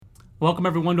Welcome,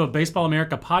 everyone, to a Baseball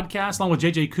America podcast. Along with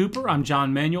J.J. Cooper, I'm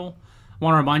John Manuel. I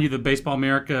want to remind you that Baseball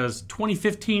America's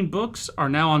 2015 books are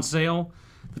now on sale.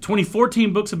 The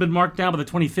 2014 books have been marked down, but the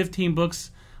 2015 books,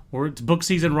 it's book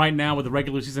season right now with the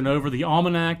regular season over. The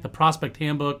Almanac, the Prospect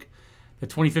Handbook, the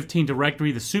 2015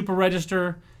 Directory, the Super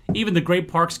Register, even the Great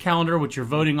Parks Calendar, which you're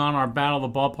voting on our Battle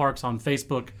of the Ballparks on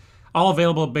Facebook. All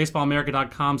available at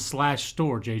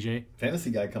baseballamerica.com/store, JJ. Fantasy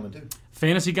Guide coming too.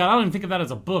 Fantasy Guide. I don't even think of that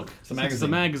as a book. It's a magazine. It's a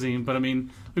magazine, but I mean,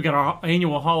 we've got our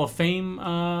annual Hall of Fame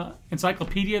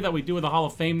encyclopedia that we do with the Hall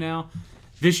of Fame now.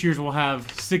 This year's will have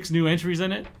 6 new entries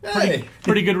in it. Hey.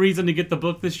 Pretty good reason to get the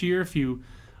book this year if you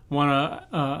want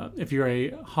to. If you're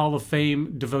a Hall of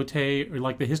Fame devotee or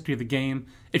like the history of the game,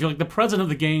 if you're like the president of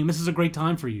the game, this is a great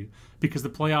time for you because the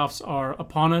playoffs are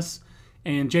upon us.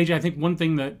 And JJ, I think one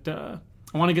thing that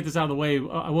I want to get this out of the way.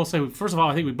 I will say, first of all,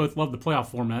 I think we both love the playoff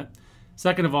format.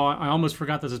 Second of all, I almost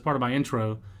forgot this as part of my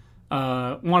intro.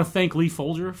 I want to thank Lee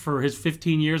Folger for his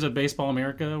 15 years at Baseball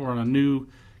America. We're on a new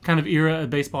kind of era at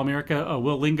Baseball America.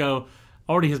 Will Lingo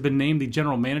already has been named the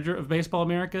general manager of Baseball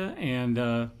America,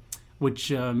 and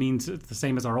which means it's the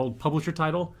same as our old publisher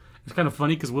title. It's kind of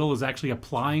funny because Will is actually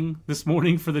applying this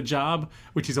morning for the job,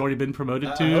 which he's already been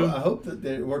promoted to. I hope that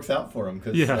it works out for him.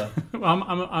 Cause, yeah,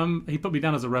 he put me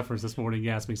down as a reference this morning.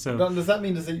 He asked me. So does that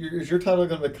mean is your title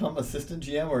going to become assistant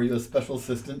GM, or are you a special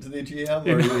assistant to the GM?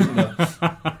 Or are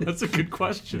you, That's a good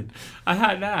question. I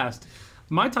hadn't asked.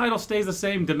 My title stays the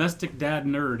same: domestic dad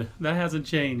nerd. That hasn't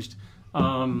changed.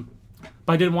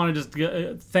 But I did want to just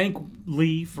thank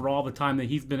Lee for all the time that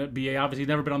he's been at BA. Obviously, he's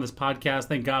never been on this podcast.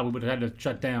 Thank God we would have had to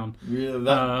shut down. Yeah,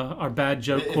 our bad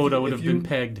joke quota would have been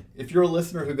pegged. If you're a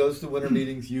listener who goes to winter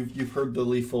meetings, you've heard the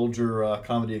Lee Folger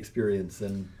comedy experience.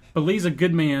 But Lee's a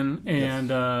good man, and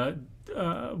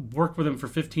worked with him for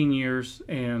 15 years.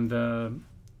 And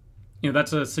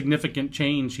that's a significant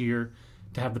change here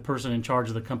to have the person in charge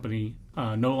of the company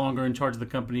no longer in charge of the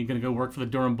company, going to go work for the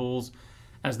Durham Bulls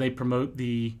as they promote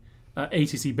the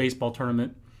ACC baseball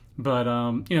tournament. But,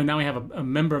 now we have a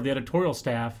member of the editorial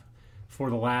staff for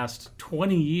the last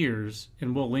 20 years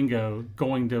in Will Lingo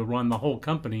going to run the whole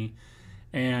company.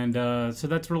 And so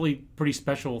that's really a pretty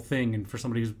special thing. And for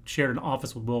somebody who's shared an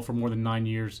office with Will for more than 9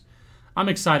 years, I'm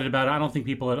excited about it. I don't think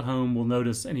people at home will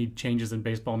notice any changes in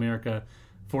Baseball America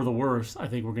for the worse. I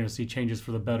think we're going to see changes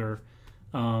for the better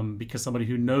because somebody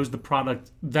who knows the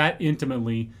product that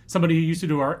intimately, somebody who used to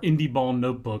do our Indie Ball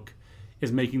notebook,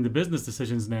 is making the business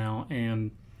decisions now, and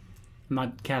I'm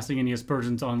not casting any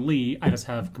aspersions on Lee. I just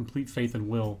have complete faith in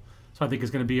Will. So I think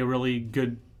it's going to be a really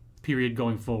good period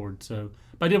going forward. So,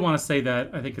 but I did want to say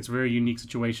that I think it's a very unique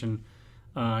situation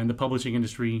in the publishing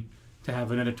industry to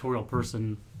have an editorial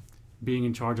person being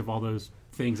in charge of all those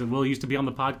things. And Will used to be on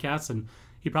the podcast, and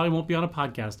he probably won't be on a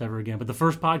podcast ever again. But the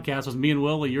first podcast was me and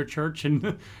Will at your church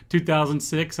in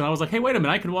 2006. And I was like, hey, wait a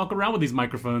minute, I can walk around with these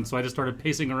microphones. So I just started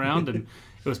pacing around, and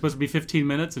it was supposed to be 15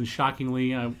 minutes. And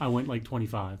shockingly, I went like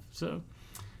 25. So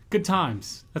good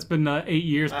times. That's been 8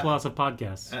 years plus of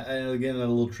podcasts. And again, a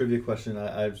little trivia question.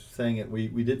 I was saying it.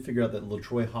 We did figure out that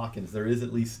LaTroy Hawkins, there is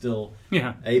at least still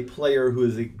a player who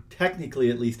is technically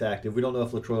at least active. We don't know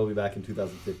if LaTroy will be back in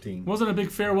 2015. Wasn't a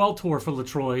big farewell tour for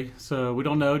LaTroy, so we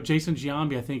don't know. Jason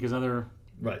Giambi, I think, is another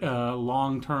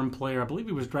long-term player. I believe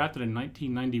he was drafted in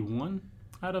 1991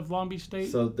 out of Long Beach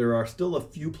State. So there are still a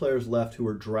few players left who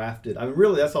were drafted. I mean,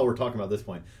 really, that's all we're talking about at this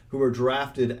point. Who were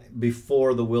drafted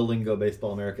before the Will Lingo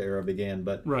Baseball America era began.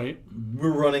 But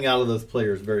we're running out of those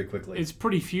players very quickly. It's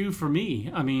pretty few for me.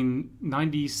 I mean,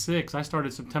 96. I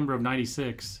started September of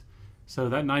 96. So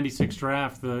that 96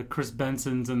 draft, the Chris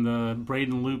Bensons and the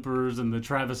Braden Loopers and the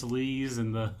Travis Lees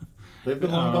and the... They've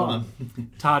been long gone.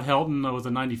 Todd Helton was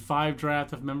a 95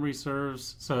 draft, if memory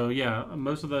serves. So, yeah,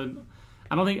 most of the...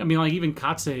 I don't think, even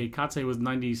Kotze was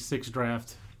 96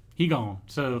 draft. He gone.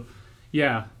 So,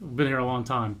 yeah, we've been here a long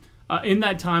time. In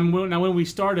that time, when we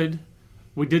started,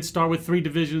 we did start with 3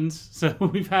 divisions. So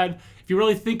we've had, if you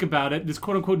really think about it, this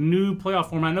quote-unquote new playoff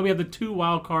format. I know we have the 2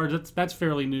 wild cards. That's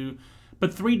fairly new.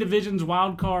 But 3 divisions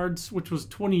wild cards, which was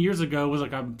 20 years ago, was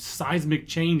like a seismic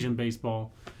change in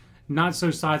baseball. Not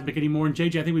so seismic anymore. And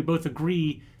JJ, I think we both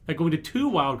agree that going to 2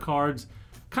 wild cards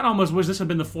kind of almost wish this had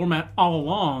been the format all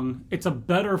along. It's a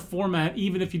better format,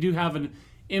 even if you do have an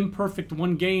imperfect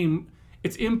one game.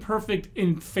 It's imperfect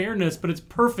in fairness, but it's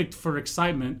perfect for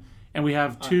excitement. And we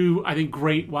have 2, I think,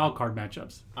 great wild card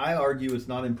matchups. I argue it's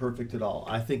not imperfect at all.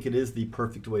 I think it is the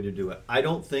perfect way to do it. I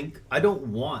don't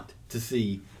want to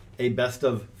see a best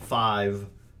of 5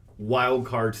 wild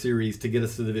card series to get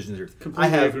us to the division series.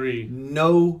 Completely agree.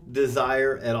 No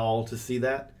desire at all to see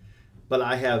that, but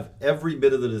I have every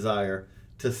bit of the desire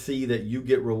to see that you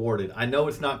get rewarded. I know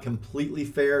it's not completely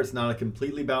fair. It's not a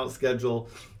completely balanced schedule.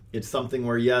 It's something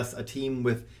where, yes, a team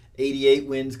with 88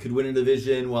 wins could win a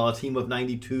division, while a team of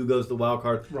 92 goes to the wild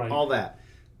card. Right. All that.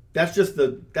 That's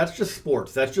just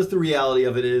sports. That's just the reality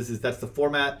of it. Is that's the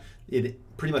format. It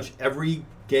pretty much every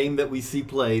game that we see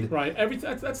played. Right.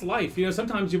 That's life.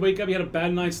 Sometimes you wake up, you had a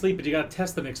bad night's sleep, but you got to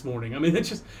test the next morning. I mean, it's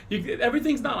just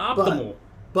everything's not optimal.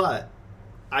 But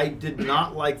I did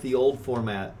not like the old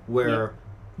format where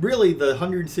really the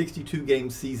 162 game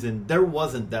season there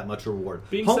wasn't that much reward.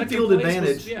 Home field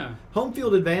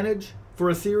advantage for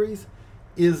a series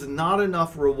is not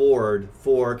enough reward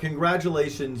for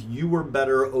congratulations, you were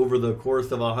better over the course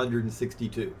of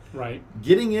 162. Right.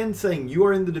 Getting in, saying you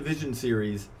are in the division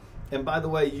series, and by the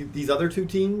way, these other two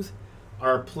teams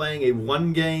are playing a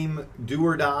one-game do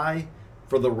or die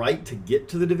for the right to get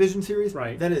to the division series.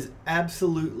 Right. That is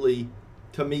absolutely,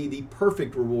 to me, the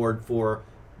perfect reward for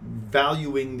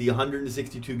valuing the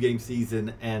 162 game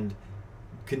season and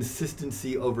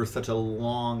consistency over such a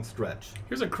long stretch.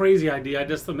 Here's a crazy idea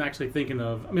I'm actually thinking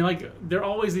of. I mean, there are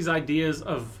always these ideas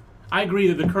of, I agree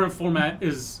that the current format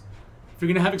is, if you're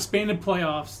going to have expanded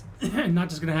playoffs, not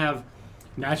just going to have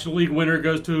National League winner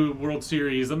goes to World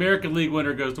Series, American League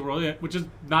winner goes to World, which is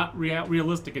not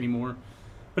realistic anymore.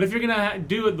 But if you're going to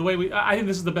do it the way I think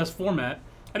this is the best format.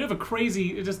 I do have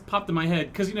it just popped in my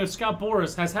head, because, Scott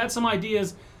Boras has had some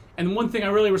ideas, and one thing I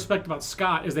really respect about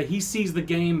Scott is that he sees the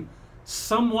game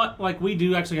somewhat like we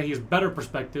do. Actually, he has better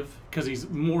perspective because he's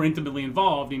more intimately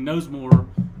involved. He knows more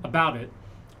about it.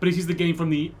 But he sees the game from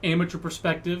the amateur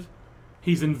perspective.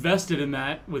 He's invested in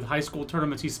that with high school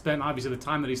tournaments. He's spent, obviously, the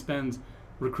time that he spends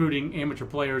recruiting amateur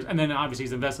players. And then, obviously,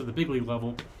 he's invested at the big league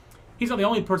level. He's not the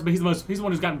only person, but he's the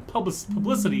one who's gotten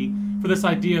publicity for this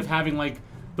idea of having,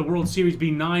 the World Series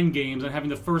be 9 games and having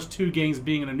the first 2 games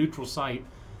being in a neutral site.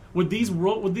 Would these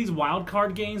wild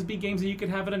card games be games that you could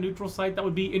have at a neutral site? That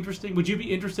would be interesting. Would you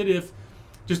be interested if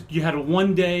just you had a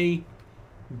one-day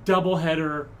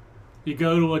doubleheader, you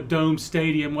go to a dome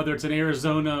stadium, whether it's in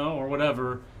Arizona or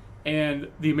whatever, and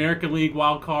the American League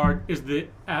wild card is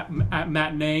at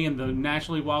matinee and the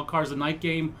National League wild card is the night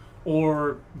game,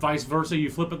 or vice versa? You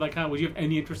flip it like that. Would you have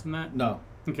any interest in that? No.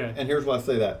 Okay. And here's why I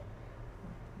say that.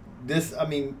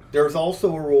 There's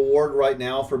also a reward right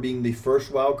now for being the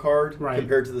first wild card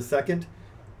compared to the second.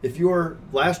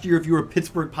 Last year, if you were a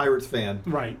Pittsburgh Pirates fan,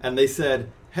 and they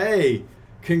said, "Hey,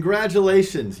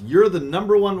 congratulations, you're the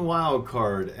number 1 wild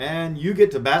card, and you get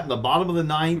to bat in the bottom of the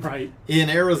 9th in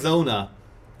Arizona."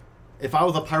 If I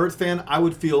was a Pirates fan, I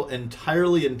would feel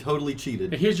entirely and totally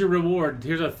cheated. Here's your reward.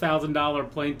 Here's a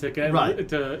 $1,000 plane ticket and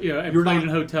plane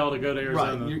and hotel to go to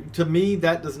Arizona. Right. To me,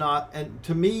 that does not. And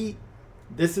to me,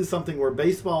 this is something where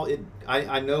baseball.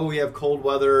 I know we have cold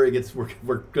weather.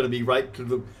 We're going to be right to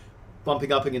the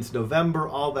bumping up against November.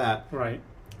 All that. Right.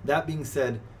 That being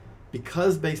said,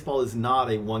 because baseball is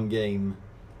not a one game,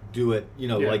 do it.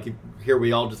 Like here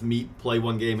we all just meet, play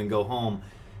one game, and go home.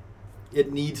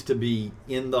 It needs to be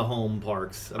in the home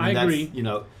parks. I agree.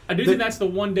 I do think that's the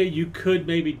one day you could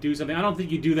maybe do something. I don't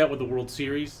think you do that with the World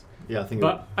Series. Yeah,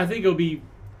 I think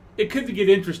it could get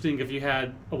interesting if you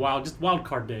had wild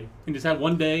card day and just had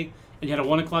one day and you had a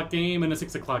 1:00 game and a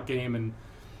 6:00 game, and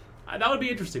that would be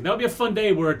interesting. That would be a fun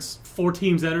day where it's 4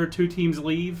 teams enter, 2 teams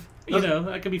leave.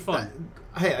 That could be fun.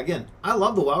 Hey, again, I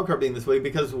love the wild card being this way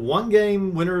because one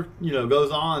game winner,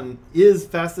 goes on is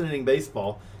fascinating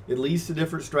baseball. It leads to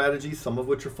different strategies, some of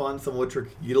which are fun, some of which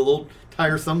get a little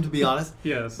tiresome, to be honest.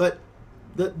 Yes. But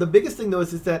the biggest thing, though,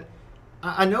 is that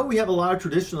I know we have a lot of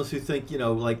traditionalists who think,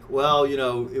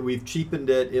 we've cheapened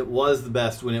it. It was the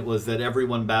best when it was that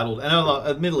everyone battled. And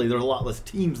admittedly, there are a lot less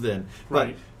teams then.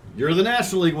 Right. But you're the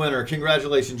National League winner.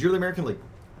 Congratulations. You're the American League.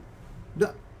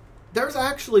 There's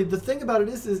actually, the thing about it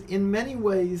is in many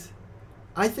ways,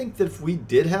 I think that if we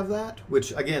did have that,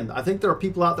 which, again, I think there are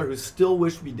people out there who still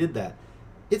wish we did that,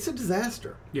 it's a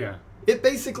disaster. Yeah. It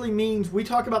basically means we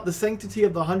talk about the sanctity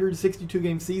of the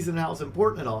 162-game season and how it's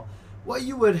important and all. What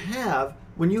you would have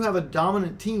when you have a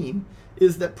dominant team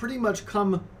is that pretty much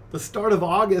come the start of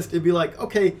August, it'd be like,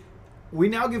 okay, we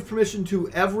now give permission to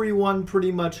everyone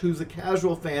pretty much who's a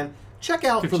casual fan, check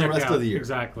out for the rest of the year.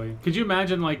 Exactly. Could you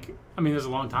imagine, this is a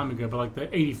long time ago, but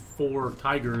the 84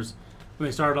 Tigers, when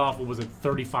they started off,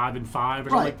 35-5 or something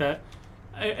like that?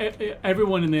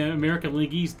 Everyone in the American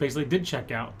League East basically did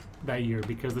check out that year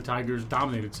because the Tigers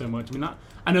dominated so much.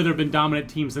 I know there have been dominant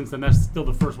teams since then. That's still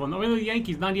the first one. The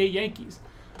Yankees, 98 Yankees.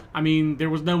 There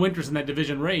was no interest in that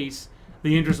division race.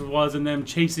 The interest was in them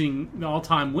chasing the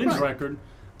all-time wins record.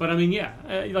 But I mean,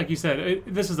 like you said,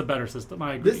 this is a better system.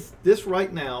 I agree. This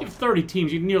right now, you have 30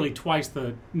 teams, you nearly twice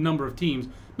the number of teams.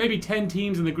 Maybe 10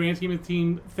 teams in the grand scheme of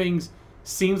things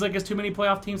seems like it's too many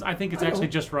playoff teams. I think it's actually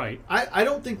just right. I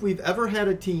don't think we've ever had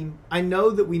a team. I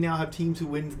know that we now have teams who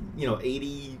win,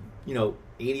 80,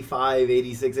 85,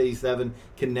 86, 87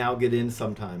 can now get in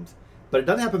sometimes. But it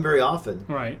doesn't happen very often.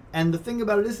 Right. And the thing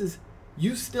about it is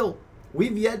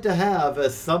we've yet to have a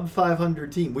sub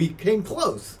 500 team. We came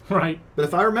close. Right. But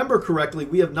if I remember correctly,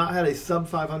 we have not had a sub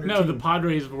 500 team. No, the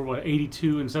Padres were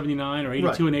 82 and 79 or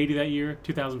 82 and 80 that year,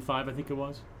 2005 I think it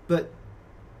was. But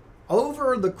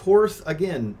over the course,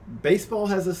 again, baseball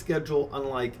has a schedule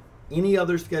unlike any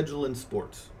other schedule in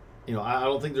sports. I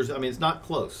don't think it's not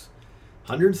close.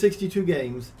 162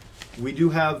 games. We do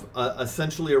have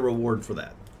essentially a reward for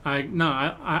that.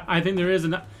 I think there is,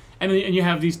 and you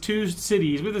have these two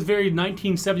cities with this very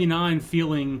 1979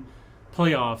 feeling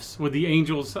playoffs with the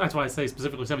Angels. That's why I say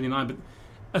specifically 79, but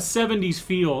a 70s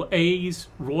feel. A's,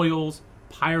 Royals,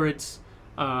 Pirates,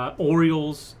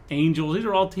 Orioles, Angels. These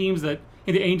are all teams that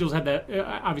the Angels had that.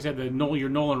 Obviously, had your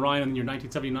Nolan Ryan and your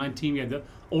 1979 team. You had the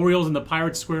Orioles and the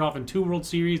Pirates squared off in 2 World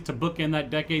Series to bookend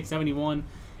that decade, 71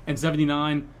 and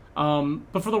 79.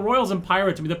 But for the Royals and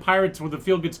Pirates, the Pirates were the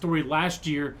feel-good story last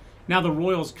year. Now the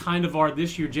Royals kind of are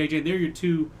this year, JJ. They're your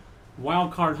 2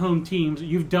 wild card home teams.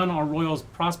 You've done our Royals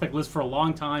prospect list for a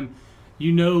long time.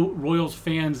 Royals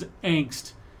fans'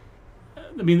 angst.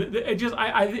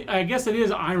 I guess it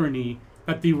is irony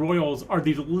that the Royals are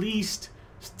the least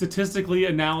statistically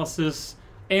analysis,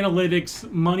 analytics,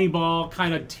 Moneyball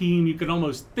kind of team you could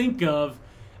almost think of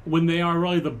when they are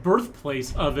really the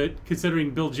birthplace of it,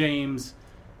 considering Bill James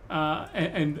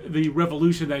and the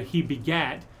revolution that he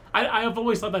begat. I have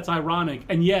always thought that's ironic,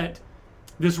 and yet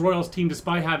this Royals team,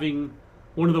 despite having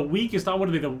one of the weakest,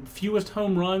 the fewest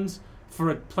home runs for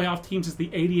a playoff team since the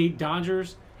 '88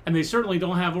 Dodgers, and they certainly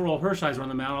don't have Oral Hershiser on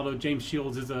the mound, although James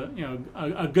Shields is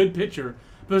a good pitcher.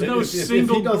 But there's if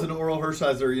he does an Oral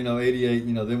Hershiser, 88,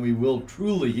 then he will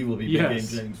be Big Game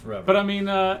James forever. But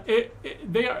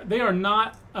they are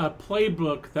not a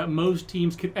playbook that most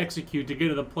teams can execute to get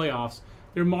to the playoffs.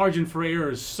 Their margin for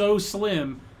error is so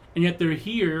slim. And yet they're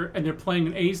here, and they're playing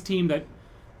an A's team that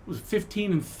was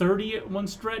 15 and 30 at one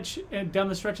stretch, down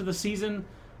the stretch of the season,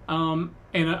 and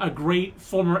a great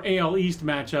former AL East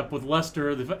matchup with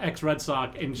Lester, the ex-Red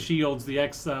Sox, and Shields, the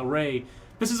ex-Ray.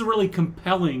 This is a really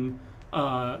compelling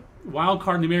wild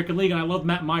card in the American League, and I love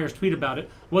Matt Meyer's tweet about it.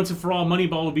 Once and for all,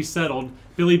 Moneyball will be settled.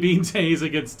 Billy Bean's A's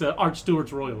against Art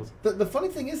Stewart's Royals. The funny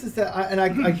thing is that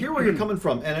I hear where you're coming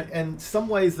from, and in some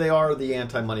ways they are the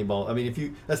anti-Moneyball. I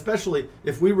mean, especially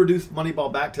if we reduce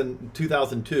Moneyball back to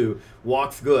 2002,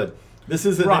 walks good. This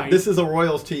is a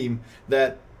Royals team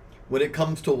that, when it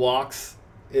comes to walks,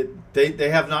 they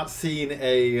have not seen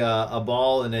a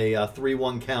ball in a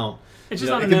 3-1 count. It's just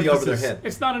not an emphasis. Over their head.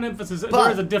 It's not an emphasis.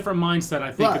 There is a different mindset,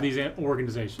 I think, in these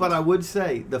organizations. But I would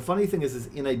say the funny thing is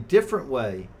in a different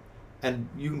way, and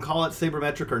you can call it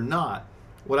sabermetric or not,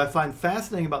 what I find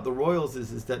fascinating about the Royals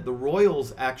is that the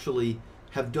Royals actually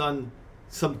have done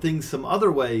some things some other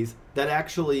ways that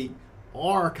actually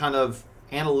are kind of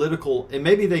analytical, and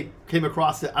maybe they came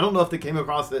across it. I don't know if they came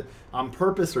across it on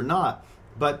purpose or not,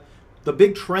 but the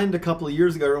big trend a couple of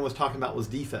years ago everyone was talking about was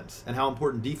defense and how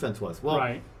important defense was. Well,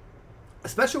 right.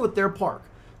 Especially with their park.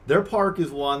 Their park is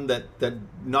one that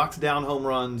knocks down home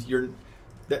runs.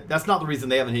 That's not the reason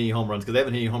they haven't hit any home runs, because they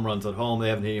haven't hit any home runs at home. They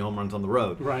haven't hit any home runs on the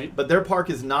road. Right. But their park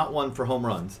is not one for home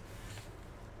runs.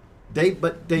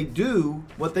 What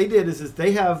they did is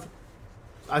they have,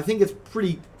 I think it's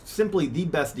pretty simply the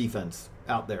best defense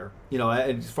out there.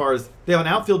 As far as they have an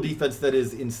outfield defense that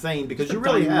is insane, because you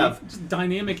really have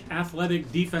dynamic,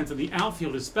 athletic defense in the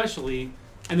outfield, especially.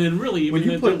 And then really,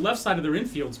 the left side of their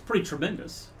infield is pretty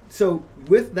tremendous. So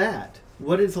with that,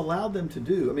 what it's allowed them to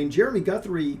do, Jeremy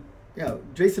Guthrie,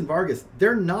 Jason Vargas,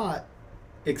 they're not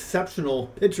exceptional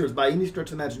pitchers by any stretch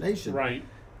of imagination. Right.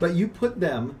 But you put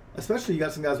them, especially you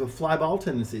got some guys with fly ball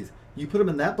tendencies, you put them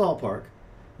in that ballpark,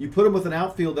 you put them with an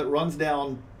outfield that runs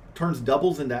down, turns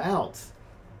doubles into outs.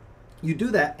 You do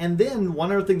that, and then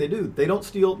one other thing they do, they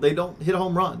don't hit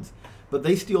home runs, but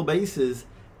they steal bases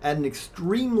at an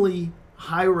extremely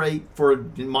high rate for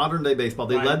modern day baseball.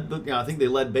 They led I think they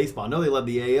led baseball. I know they led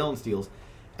the AL in steals.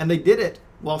 And they did it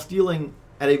while stealing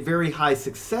at a very high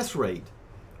success rate,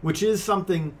 which is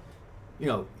something,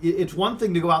 it's one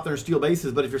thing to go out there and steal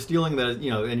bases, but if you're stealing that, and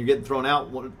you're getting thrown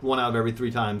out one out of every 3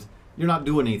 times, you're not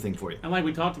doing anything for you. And like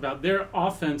we talked about, their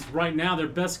offense right now, their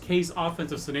best case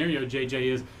offensive scenario,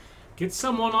 JJ, is Get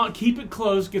someone on, keep it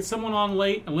close, get someone on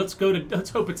late, and let's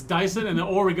hope it's Dyson,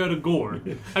 or we go to Gore.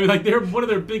 I mean, like, one of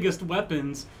their biggest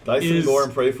weapons Dyson, is Gore,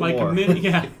 and pray for more.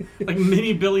 Like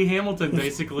mini Billy Hamilton,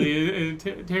 basically,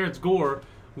 Terrence Gore.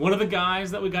 One of the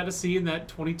guys that we got to see in that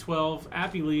 2012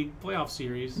 Appy League playoff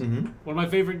series. Mm-hmm. One of my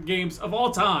favorite games of all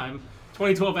time,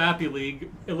 2012 Appy League,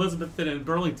 Elizabethton and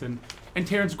Burlington. And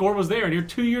Terrence Gore was there, and here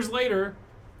 2 years later,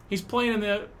 he's playing in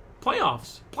the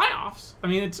playoffs. I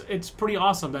mean, it's pretty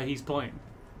awesome that he's playing.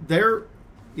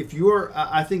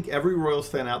 I think every Royals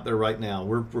fan out there right now,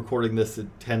 we're recording this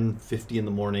at 10:50 in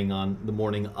the morning on the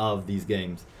morning of these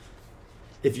games.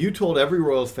 If you told every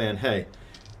Royals fan, hey,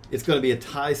 it's going to be a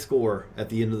tie score at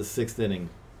the end of the sixth inning,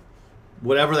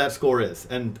 whatever that score is,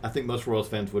 and I think most Royals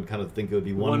fans would kind of think it would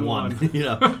be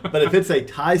 1-1. But if it's a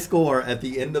tie score at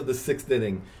the end of the sixth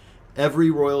inning, every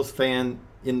Royals fan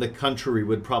in the country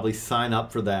would probably sign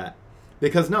up for that.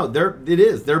 Because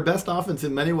their best offense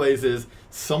in many ways is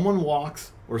someone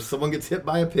walks or someone gets hit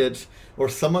by a pitch or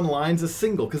someone lines a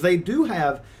single. Because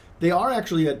they are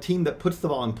actually a team that puts the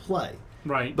ball in play.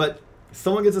 Right. But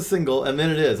someone gets a single and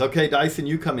then it is, okay, Dyson,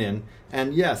 you come in.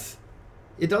 And yes,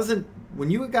 it doesn't,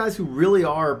 when you guys who really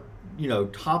are,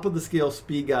 top of the scale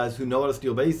speed guys who know how to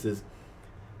steal bases,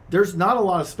 there's not a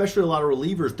lot, especially a lot of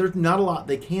relievers, there's not a lot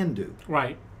they can do.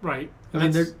 Right. I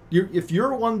mean, if you're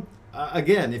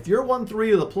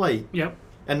 1-3 to the plate, yep,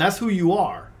 and that's who you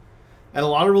are, and a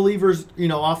lot of relievers,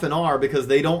 often are because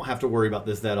they don't have to worry about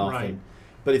this that often. Right.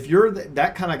 But if you're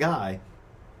that kind of guy,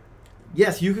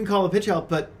 yes, you can call a pitch out,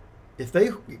 but if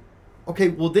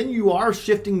then you are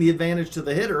shifting the advantage to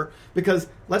the hitter because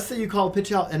let's say you call a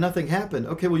pitch out and nothing happened.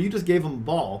 Okay, well, you just gave him a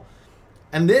ball.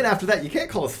 And then after that, you can't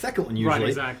call a second one usually. Right,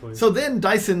 exactly. So then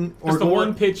Dyson or Gore... It's the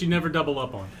one pitch you never double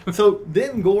up on. So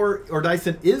then Gore or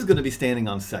Dyson is going to be standing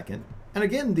on second. And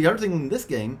again, the other thing in this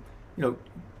game,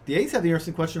 the A's have the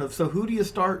interesting question of, so who do you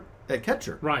start at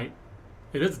catcher? Right.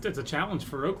 It's a challenge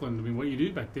for Oakland. I mean, what do you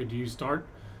do back there? Do you start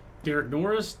Derek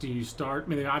Norris? Do you start... I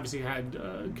mean, they obviously had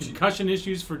concussion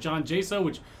issues for John Jaso,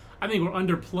 which I think were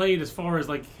underplayed as far as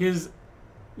like his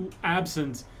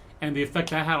absence and the effect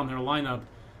that had on their lineup.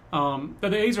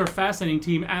 But the A's are a fascinating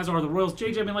team, as are the Royals.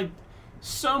 JJ, I mean, like,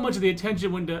 so much of the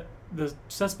attention went to the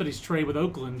Cespedes trade with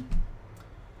Oakland.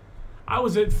 I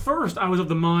was of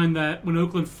the mind that when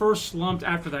Oakland first slumped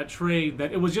after that trade,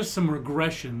 that it was just some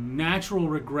regression, natural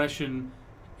regression,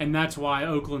 and that's why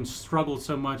Oakland struggled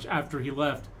so much after he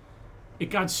left. It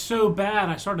got so bad,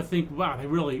 I started to think, wow,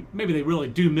 maybe they really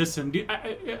do miss him.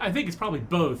 I think it's probably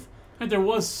both. And there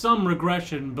was some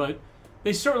regression, but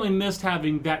they certainly missed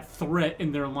having that threat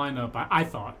in their lineup, I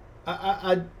thought.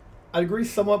 I agree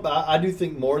somewhat, but I do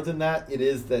think more than that. It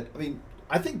is that, I mean,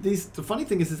 I think the funny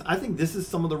thing is I think this is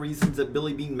some of the reasons that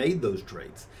Billy Beane made those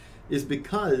trades, is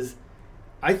because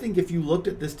I think if you looked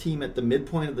at this team at the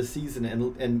midpoint of the season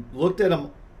and looked at them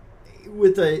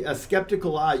with a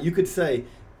skeptical eye, you could say,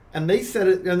 and they said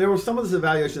it, and there was some of this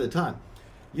evaluation at the time,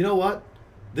 you know what?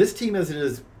 This team as it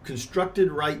is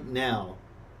constructed right now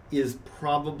is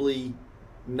probably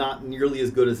not nearly as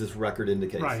good as this record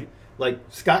indicates. Right. Like,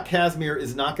 Scott Kazmir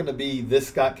is not going to be this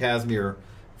Scott Kazmir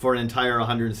for an entire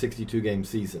 162-game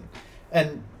season.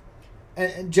 And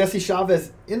Jesse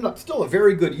Chavez ended up still a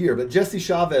very good year, but Jesse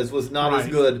Chavez was not as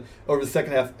good over the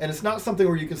second half. And it's not something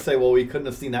where you can say, well, we couldn't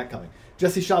have seen that coming.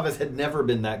 Jesse Chavez had never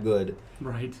been that good.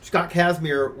 Right. Scott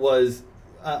Kazmir was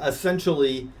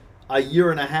essentially a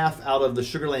year and a half out of the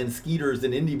Sugarland Skeeters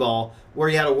in Indy Ball, where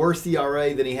he had a worse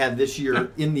ERA than he had this year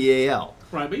in the AL.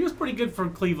 Right, but he was pretty good for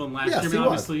Cleveland last year. I mean,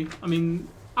 obviously. I mean,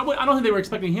 I don't think they were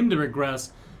expecting him to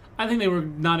regress. I think they were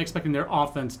not expecting their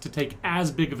offense to take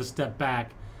as big of a step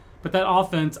back. But that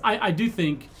offense, I do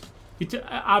think,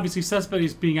 obviously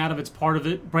Cespedes being out of it's part of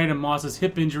it. Brandon Moss's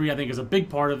hip injury, I think, is a big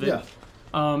part of it.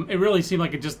 Yeah. It really seemed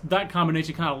like that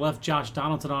combination kind of left Josh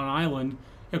Donaldson on an island.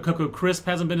 Coco Crisp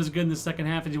hasn't been as good in the second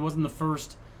half as he was in the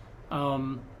first. I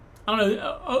don't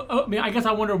know. I mean, I guess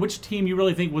I wonder which team you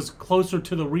really think was closer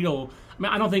to the real. I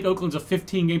mean, I don't think Oakland's a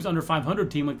 15 games under 500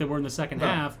 team like they were in the second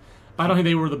half. But I don't think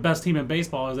they were the best team in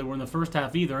baseball as they were in the first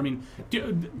half either. I mean,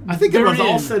 I think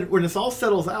when this all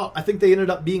settles out, I think they ended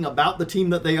up being about the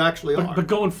team that they actually are. But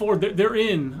going forward, they're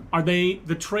in.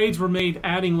 The trades were made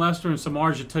adding Lester and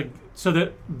Samardzija so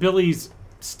that Billy's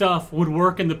stuff would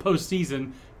work in the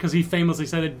postseason, because he famously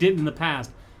said it didn't in the past.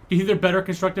 Do you think they're better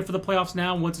constructed for the playoffs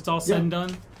now once it's all said and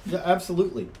done? Yeah,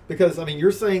 absolutely. Because, I mean,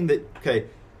 you're saying that, okay,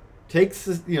 take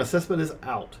Cespedes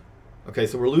out. Okay,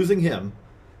 so we're losing him.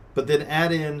 But then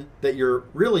add in that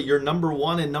your number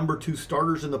one and number two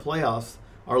starters in the playoffs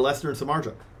are Lester and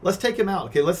Samardzija. Let's take him out.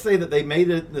 Okay, let's say that they made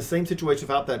it in the same situation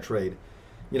without that trade.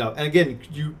 And again,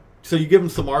 So you give them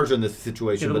Samardzija in this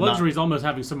situation. Yeah, the luxury is almost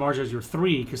having Samardzija as your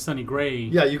 3 because Sonny Gray.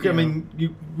 Yeah, you can. I mean,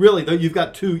 you really though you've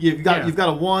got 2. You've got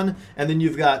a 1, and then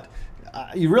you've got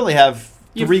you really have.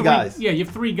 Three guys. Yeah, you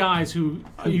have 3 guys who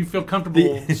you feel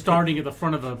comfortable starting at the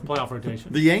front of the playoff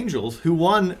rotation. The Angels, who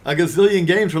won a gazillion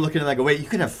games, were looking at that and go, wait, you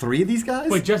can have 3 of these guys?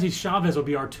 Wait, Jesse Chavez will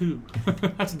be our 2.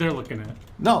 That's what they're looking at.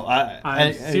 No,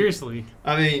 seriously.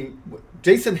 I mean,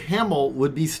 Jason Hamill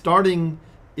would be starting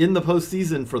in the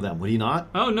postseason for them, would he not?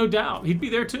 Oh, no doubt. He'd be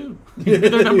there, too. He'd be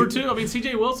their number 2. I mean,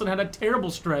 C.J. Wilson had a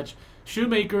terrible stretch.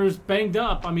 Shoemaker's banged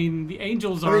up. I mean, the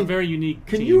Angels are a very unique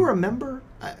team. Can you remember...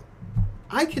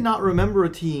 I cannot remember a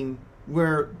team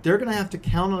where they're going to have to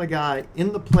count on a guy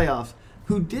in the playoffs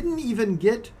who didn't even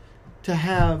get to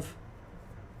have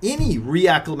any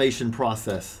reacclimation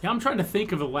process. Yeah, I'm trying to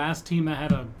think of the last team that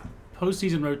had a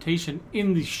postseason rotation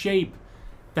in the shape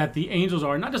that the Angels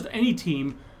are. Not just any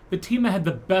team, the team that had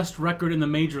the best record in the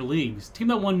major leagues. Team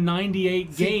that won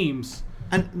 98 games.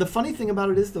 And the funny thing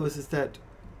about it is that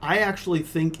I actually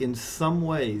think in some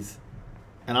ways,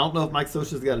 and I don't know if Mike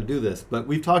Scioscia's got to do this, but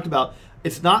we've talked about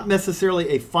it's not necessarily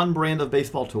a fun brand of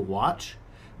baseball to watch,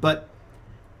 but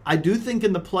I do think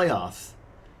in the playoffs,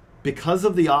 because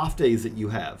of the off days that you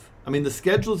have, I mean, the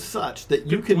schedule is such that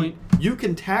you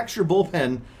can tax your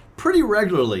bullpen pretty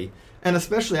regularly, and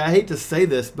especially, I hate to say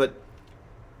this, but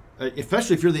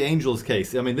especially if you're the Angels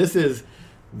case, I mean, this is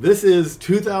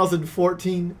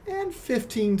 2014 and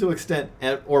 15 to extent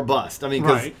or bust. I mean,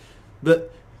 because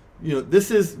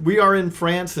we are in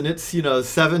France and it's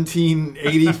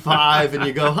 1785 and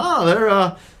you go,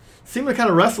 they're seem to kind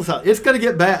of restless out. It's going to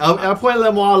get bad.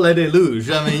 Appelez-moi le déluge.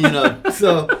 I mean,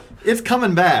 so it's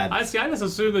coming bad. I just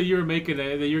assumed that you were making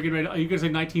that you're getting ready. You're going to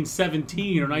say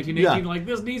 1917 or 1918. Like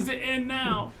this needs to end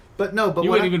now. But no, but you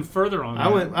went even further on that. I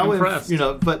went,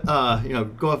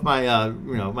 go with my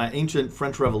my ancient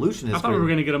French Revolution history. I thought we were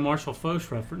going to get a Marshall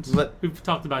Foch reference. But we've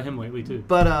talked about him lately too.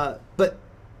 But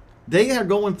they are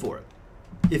going for it.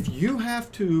 If you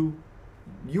have to,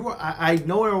 I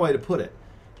know another way to put it.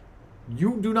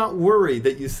 You do not worry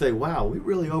that you say, wow, we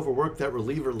really overworked that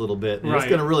reliever a little bit. And it's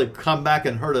going to really come back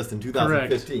and hurt us in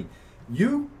 2015. Correct.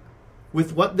 You,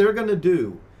 with what they're going to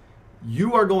do,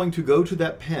 you are going to go to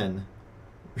that pen.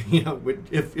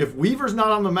 If Weaver's not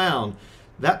on the mound,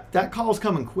 that call's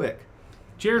coming quick.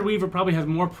 Jared Weaver probably has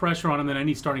more pressure on him than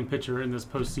any starting pitcher in this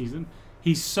postseason.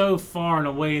 He's so far and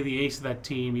away the ace of that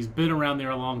team. He's been around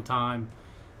there a long time.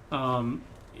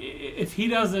 If he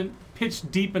doesn't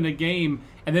pitch deep in a game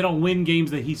and they don't win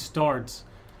games that he starts,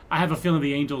 I have a feeling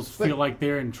the Angels feel like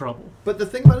they're in trouble. But the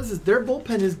thing about it is their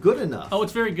bullpen is good enough. Oh,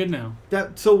 it's very good now.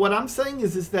 So what I'm saying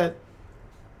is that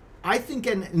I think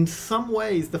in some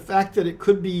ways the fact that it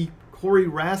could be Corey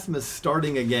Rasmus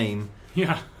starting a game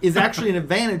is actually an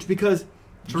advantage because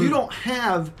you don't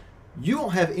have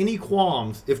any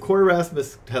qualms if Corey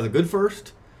Rasmus has a good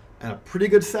first and a pretty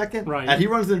good second, and he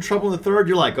runs into trouble in the third.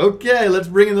 You're like, okay, let's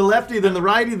bring in the lefty, then the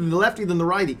righty, then the lefty, then the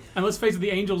righty. And let's face it, the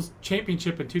Angels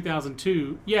championship in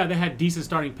 2002, they had decent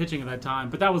starting pitching at that time,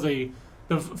 but that was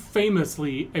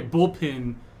famously a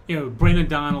bullpen. Brandon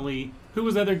Donnelly. Who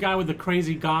was the other guy with the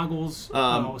crazy goggles?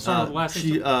 Sorry, the last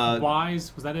name.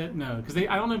 Wise, was that it? No, because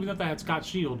I don't even know if they had Scott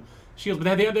Shields, but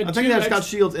they had I think they had Scott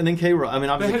Shields and then K-Rod. I mean,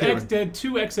 obviously they had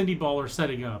 2 ex-Indy ballers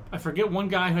setting up. I forget one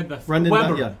guy had the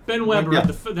Weber. Ben Weber had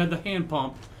the hand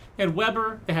pump. They had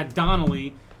Weber. They had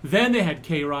Donnelly. Then they had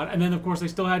K-Rod, and then of course they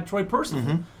still had Troy Percival.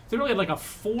 Mm-hmm. They really had like a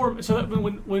 4. So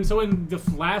in the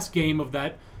last game of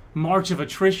that march of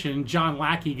attrition, John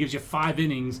Lackey gives you 5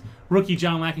 innings. Rookie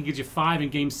John Lackey gives you 5 in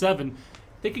Game 7.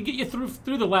 They could get you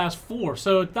through the last 4.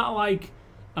 So it's not like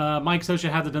Mike Scioscia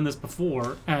hasn't done this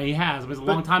before. He has. It was a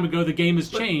long time ago. The game has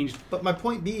changed. But my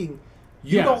point being,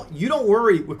 you don't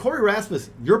worry with Corey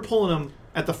Rasmus. You're pulling him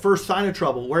at the first sign of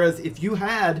trouble. Whereas if you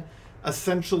had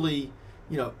essentially,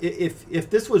 if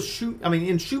this was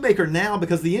in Shoemaker now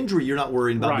because of the injury, you're not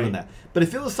worried about doing that. But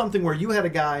if it was something where you had a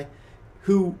guy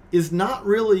who is not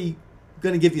really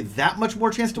going to give you that much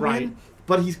more chance to win,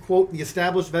 but he's, quote, the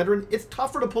established veteran, it's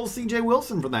tougher to pull C.J.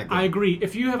 Wilson from that game. I agree.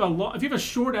 If you have a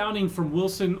short outing from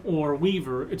Wilson or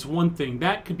Weaver, it's one thing.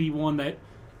 That could be one that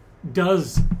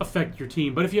does affect your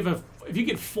team. But if you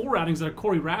get 4 outings that are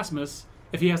Corey Rasmus,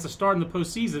 if he has to start in the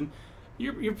postseason,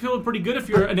 you're feeling pretty good if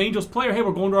you're an Angels player. Hey,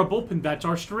 we're going to our bullpen. That's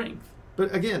our strength.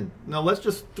 But again, now let's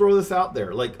just throw this out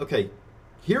there. Like, okay,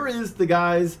 here is the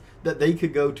guys that they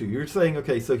could go to. You're saying,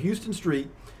 okay, so Houston Street,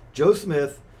 Joe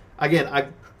Smith. Again, I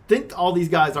think all these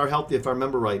guys are healthy if I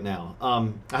remember right now.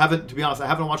 I haven't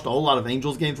watched a whole lot of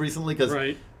Angels games recently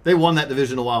because they won that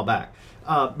division a while back.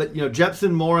 But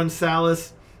Jepsen, Morin,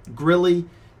 Salas, Grilly.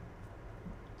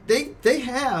 They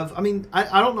have. I mean,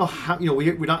 I don't know how.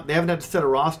 They haven't had to set a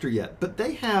roster yet, but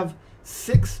they have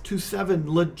 6 to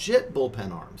 7 legit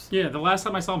bullpen arms. Yeah, the last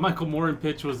time I saw Michael Morin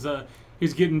pitch was he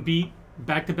was getting beat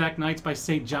back-to-back nights by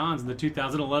St. John's in the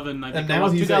 2011, I think it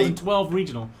was 2012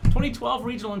 regional. 2012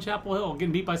 regional in Chapel Hill,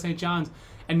 getting beat by St. John's.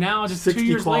 And now, just 2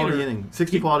 years later,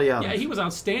 60 quality outings. Yeah, he was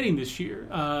outstanding this year.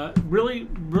 Really,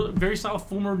 very solid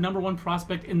former number 1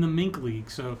 prospect in the Mink League.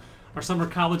 So our summer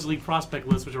college league prospect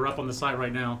list, which are up on the site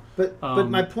right now. But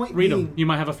my point read being, them. You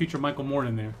might have a future Michael Morin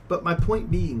in there. But my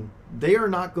point being, they are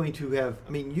not going to have. I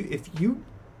mean,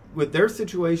 with their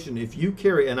situation, if you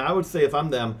carry, and I would say if I'm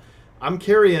them, I'm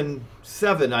carrying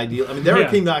 7 ideal. I mean, they're a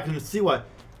team that I can see why.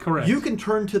 Correct. You can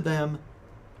turn to them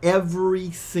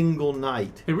every single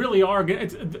night. They really are.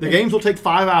 The games will take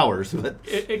 5 hours. But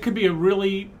it could be a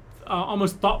really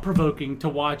almost thought-provoking to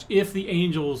watch if the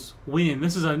Angels win.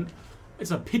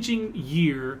 It's a pitching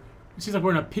year. It seems like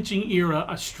we're in a pitching era,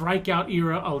 a strikeout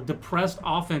era, a depressed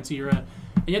offense era,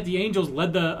 and yet the Angels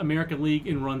led the American League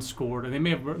in runs scored, and they may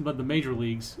have led the major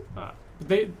leagues.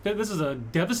 This is a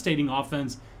devastating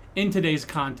offense in today's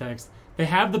context. They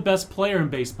have the best player in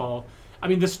baseball. I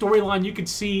mean, the storyline you could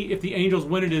see if the Angels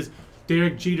win it is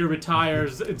Derek Jeter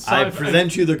retires. I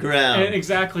present you the crown.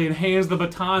 Exactly, and hands the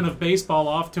baton of baseball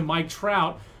off to Mike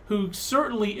Trout, who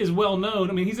certainly is well known.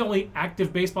 I mean, he's the only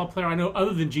active baseball player I know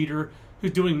other than Jeter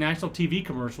who's doing national TV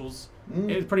commercials.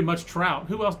 It's pretty much Trout.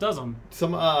 Who else does them? Joe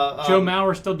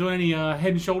Mauer still doing any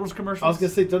Head and Shoulders commercials? I was going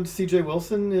to say, doesn't C.J.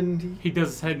 Wilson? And he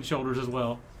does Head and Shoulders as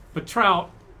well. But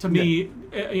Trout, to me,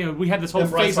 we had this whole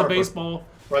face of baseball.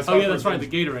 That's right, the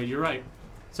Gatorade. You're right.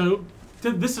 So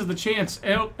this is the chance.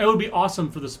 It would be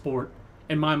awesome for the sport,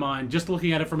 in my mind, just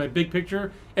looking at it from a big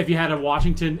picture. If you had a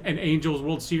Washington and Angels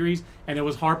World Series and it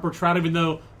was Harper Trout, even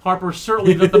though Harper's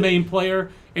certainly not the main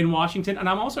player in Washington. And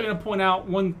I'm also going to point out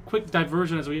one quick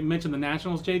diversion as we mentioned the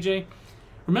Nationals, JJ.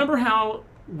 Remember how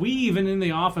we even in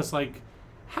the office,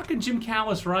 how can Jim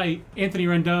Callis write Anthony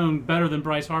Rendon better than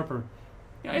Bryce Harper?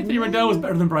 Yeah, Anthony Rendon was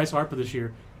better than Bryce Harper this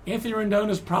year. Anthony Rendon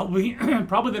is probably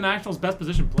the Nationals' best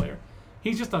position player.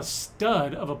 He's just a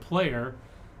stud of a player.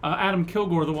 Adam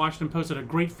Kilgore of the Washington Post did a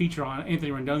great feature on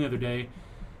Anthony Rendon the other day.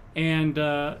 And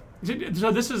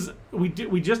so this is, we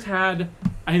just had,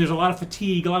 I think there's a lot of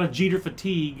fatigue, a lot of Jeter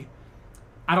fatigue.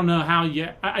 I don't know how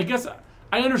yet. I guess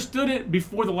I understood it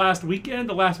before the last weekend.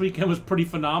 The last weekend was pretty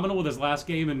phenomenal with his last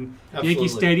game in Yankee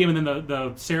Stadium and then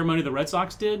the ceremony the Red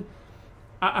Sox did.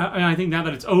 I think now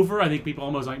that it's over, I think people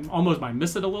almost might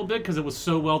miss it a little bit because it was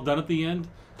so well done at the end.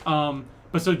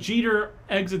 But so Jeter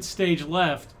exits stage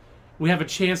left. We have a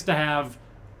chance to have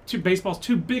baseball's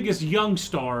 2 biggest young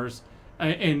stars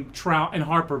in Trout and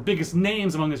Harper, biggest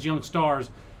names among his young stars,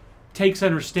 take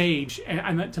center stage.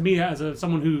 And that, to me, as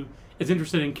someone who is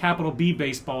interested in capital B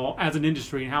baseball as an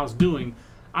industry and how it's doing,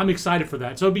 I'm excited for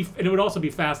that. So it would also be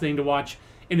fascinating to watch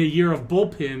in a year of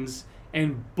bullpens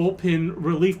and bullpen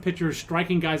relief pitchers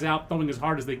striking guys out, throwing as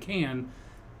hard as they can,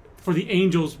 for the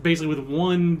Angels basically with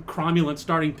one cromulent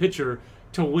starting pitcher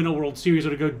to win a World Series or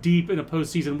to go deep in a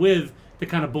postseason with the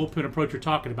kind of bullpen approach you're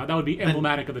talking about. That would be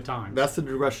emblematic of the time. That's the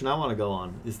direction I want to go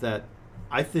on, is that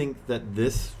I think that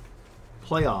this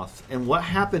playoffs and what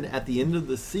happened at the end of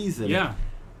the season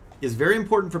is very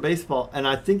important for baseball, and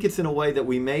I think it's in a way that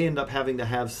we may end up having to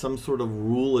have some sort of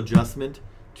rule adjustment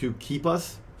to keep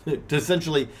us, to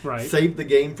essentially save the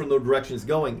game from the direction it's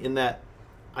going, in that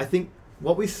I think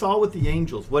what we saw with the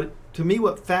Angels, what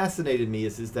fascinated me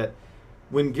is that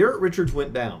when Garrett Richards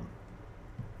went down,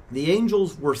 the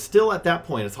Angels were still at that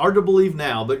point. It's hard to believe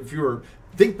now, but if you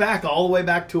think back all the way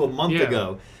back to a month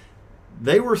ago,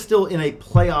 they were still in a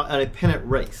pennant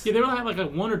race. Yeah, they only had like a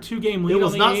 1 or 2 game lead. It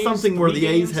was on not A's, something where the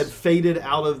games. A's had faded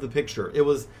out of the picture. It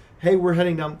was, hey, we're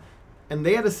heading down, and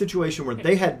they had a situation where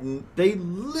they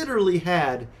literally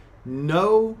had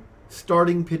no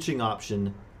starting pitching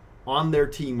option on their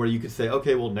team where you could say,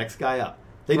 okay, well, next guy up.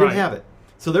 They didn't have it.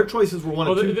 So their choices were one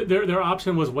of 2. Their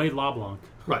option was Wade LeBlanc.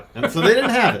 Right. And so they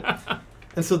didn't have it.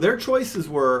 And so their choices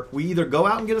were, we either go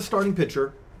out and get a starting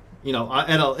pitcher,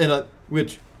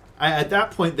 which at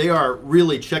that point they are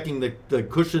really checking the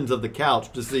cushions of the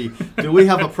couch to see, do we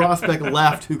have a prospect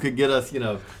left who could get us,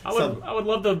 I would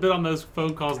love to have been on those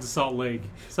phone calls to Salt Lake.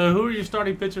 So who are your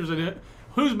starting pitchers and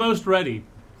who's most ready?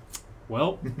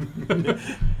 Well,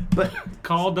 but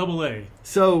call AA.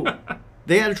 So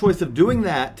they had a choice of doing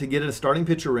that to get a starting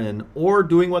pitcher in, or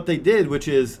doing what they did, which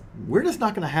is, we're just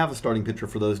not going to have a starting pitcher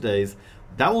for those days.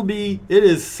 It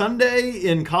is Sunday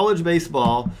in college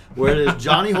baseball, where it is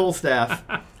Johnny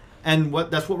Holstaff, and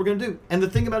that's what we're going to do. And the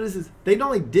thing about it is they not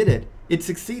only did it It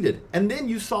succeeded. And then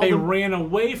you saw they ran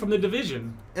away from the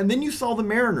division. And then you saw the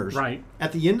Mariners. Right.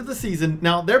 At the end of the season.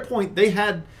 Now, their point,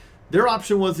 their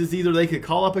option was either they could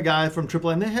call up a guy from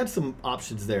AAA, and they had some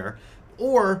options there,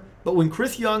 but when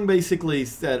Chris Young basically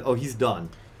said, oh, he's done,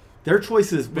 their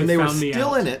choices, when they were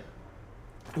still in it,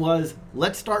 was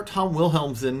let's start Tom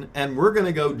Wilhelmsen, and we're going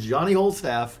to go Johnny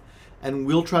Holstaff, and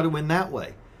we'll try to win that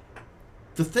way.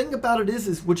 The thing about it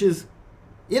is which is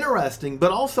interesting,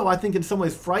 but also I think in some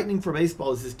ways frightening for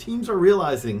baseball, is teams are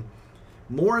realizing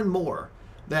more and more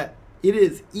that it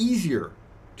is easier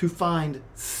to find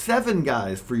 7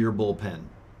 guys for your bullpen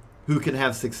who can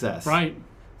have success, right,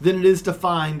 than it is to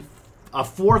find a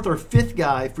 4th or 5th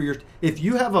guy for your. If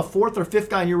you have a 4th or 5th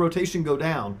guy in your rotation go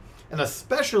down, and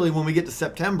especially when we get to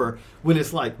September, when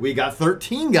it's like we got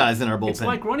 13 guys in our bullpen. It's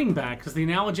like running back, because the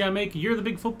analogy I make, you're the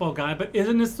big football guy, but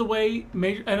isn't this the way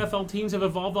major NFL teams have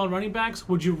evolved on running backs?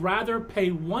 Would you rather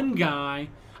pay one guy?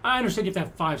 I understand you have to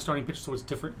have 5 starting pitchers, so it's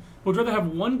different. Would you rather have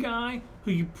one guy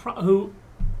who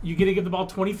you're going to give the ball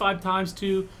 25 times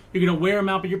to, you're going to wear him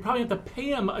out, but you probably have to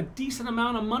pay him a decent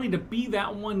amount of money to be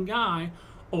that one guy?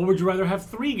 Or would you rather have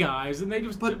 3 guys and they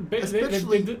just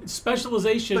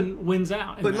specialization wins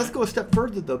out? But let's go a step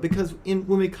further though, because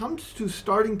when it comes to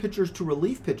starting pitchers to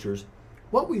relief pitchers,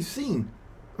 what we've seen,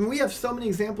 I mean, we have so many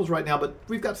examples right now, but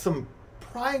we've got some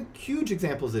huge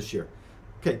examples this year.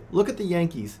 Okay, look at the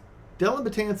Yankees. Dellin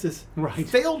Betances,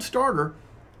 failed starter,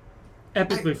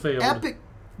 epically failed.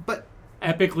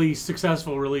 Epically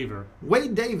successful reliever.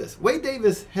 Wade Davis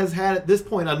has had at this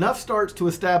point enough starts to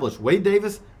establish Wade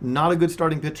Davis, not a good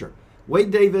starting pitcher. Wade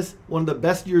Davis, one of the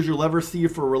best years you'll ever see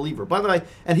for a reliever. By the way,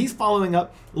 and he's following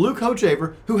up Luke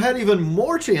Hochevar, who had even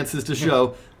more chances to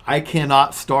show I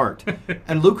cannot start.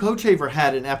 And Luke Hochevar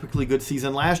had an epically good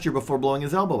season last year before blowing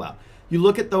his elbow out. You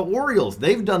look at the Orioles;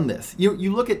 they've done this.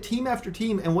 You look at team after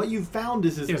team, and what you've found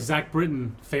is Zach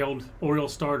Britton, failed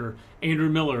Orioles starter. Andrew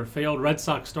Miller, failed Red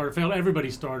Sox starter. Failed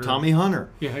everybody's starter. Tommy Hunter.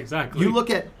 Yeah, exactly. You look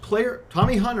at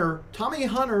Tommy Hunter. Tommy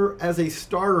Hunter as a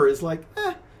starter is like,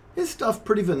 his stuff's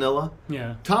pretty vanilla.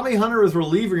 Yeah. Tommy Hunter as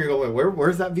reliever, you're going,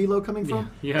 where's that velo coming from?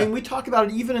 Yeah. And we talk about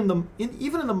it even in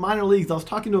the minor leagues. I was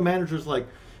talking to a manager who's like,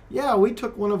 yeah, we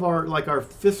took one of our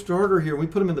 5th starter here, and we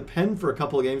put him in the pen for a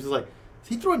couple of games. It's like, does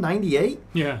he throw a 98?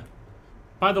 Yeah.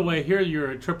 By the way, here are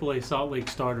your AAA Salt Lake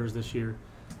starters this year.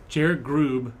 Jared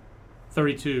Grube,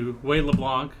 32. Wade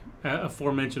LeBlanc,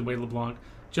 aforementioned Wade LeBlanc.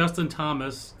 Justin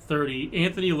Thomas, 30.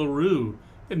 Anthony LaRue,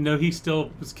 didn't know he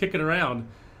still was kicking around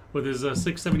with his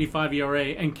 6.75 ERA.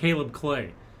 And Caleb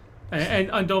Clay.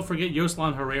 And don't forget,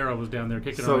 Yoselan Herrera was down there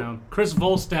kicking around. Chris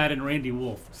Volstad and Randy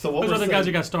Wolf. Those other guys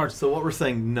who got starts. So what we're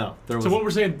saying, no. What we're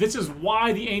saying, this is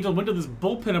why the Angels went to this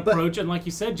bullpen approach. And like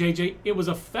you said, JJ, it was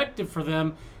effective for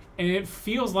them. And it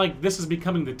feels like this is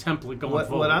becoming the template going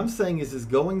forward. What I'm saying is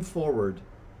going forward,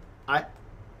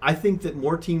 I think that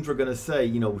more teams are going to say,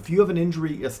 if you have an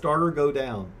injury, a starter go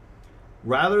down,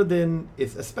 rather than,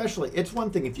 especially, it's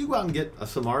one thing, if you go out and get a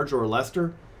Samardzija or a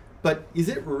Lester, but is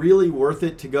it really worth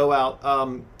it to go out?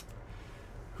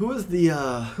 Who was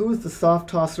the soft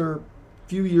tosser a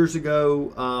few years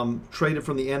ago? Traded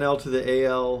from the NL to the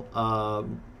AL.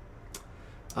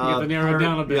 You have to narrow it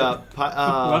down a bit.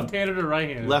 Left-handed or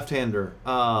right-handed? Left-hander.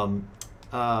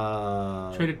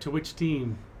 Traded to which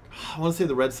team? I want to say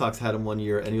the Red Sox had him one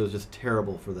year, and he was just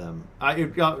terrible for them.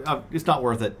 It's not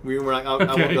worth it. I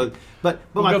won't go. But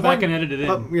we'll my go point, back and edit it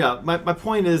in. My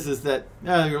point is that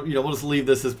we'll just leave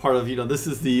this as part of this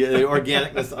is the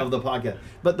organicness of the podcast.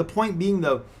 But the point being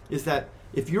though is that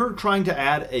if you're trying to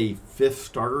add a 5th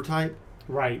starter type,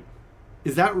 right?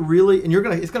 Is that really? And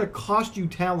it's gonna cost you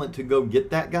talent to go get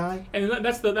that guy. And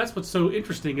that's what's so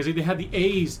interesting is they had the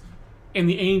A's and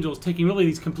the Angels taking really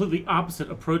these completely opposite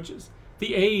approaches.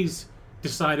 The A's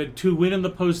decided to win in the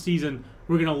postseason,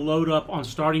 we're going to load up on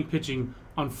starting pitching,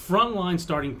 on frontline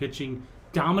starting pitching,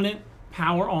 dominant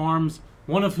power arms,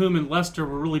 one of whom in Lester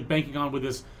we're really banking on with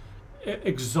this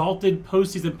exalted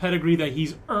postseason pedigree that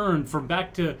he's earned from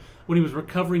back to when he was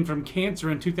recovering from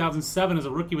cancer in 2007 as a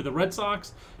rookie with the Red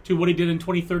Sox to what he did in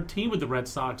 2013 with the Red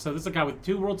Sox. So this is a guy with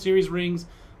 2 World Series rings,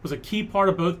 was a key part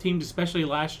of both teams, especially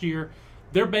last year.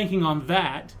 They're banking on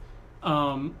that.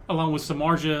 Along with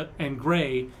Samardzija and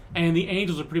Gray, and the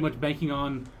Angels are pretty much banking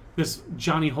on this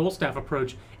Johnny Holstaff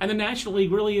approach. And the National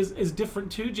League really is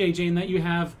different too, JJ, in that you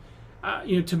have,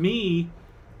 to me,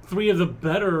 3 of the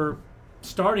better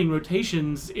starting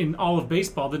rotations in all of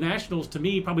baseball. The Nationals, to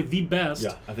me, probably the best.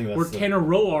 Yeah, I think that's where Tanner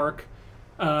Roark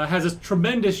has a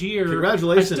tremendous year.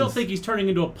 Congratulations. I still think he's turning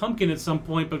into a pumpkin at some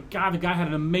point, but God, the guy had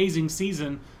an amazing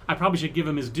season. I probably should give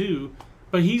him his due.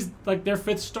 But he's like their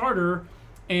 5th starter.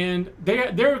 And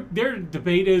their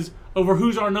debate is over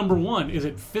who's our number one. Is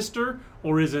it Pfister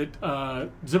or is it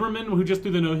Zimmerman, who just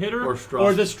threw the no-hitter?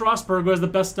 Or is it Strasburg, who has the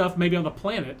best stuff maybe on the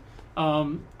planet?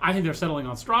 I think they're settling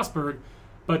on Strasburg.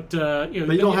 But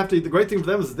you don't have to. The great thing for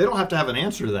them is they don't have to have an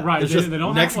answer to that. Right, it's just they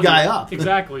don't next guy up.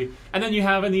 Exactly. And then you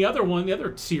have in the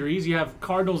other series, you have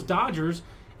Cardinals Dodgers,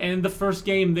 and the first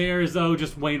game there is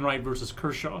just Wainwright versus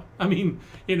Kershaw. I mean,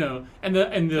 and by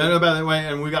the way,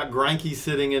 and we got Greinke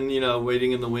sitting and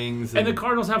waiting in the wings. And the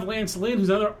Cardinals have Lance Lynn, who's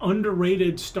another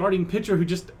underrated starting pitcher who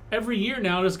just every year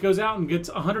now just goes out and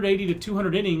gets 180 to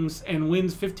 200 innings and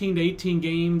wins 15 to 18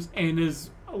 games and is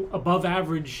above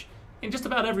average in just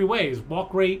about every way. His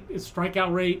walk rate, his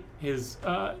strikeout rate, his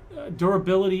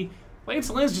durability.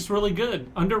 Lance Lynn's just really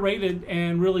good, underrated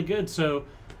and really good. So,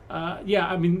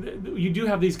 I mean, you do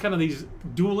have these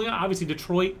dueling. Obviously,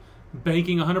 Detroit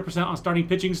banking 100% on starting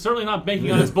pitching, certainly not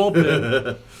banking on its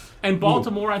bullpen. And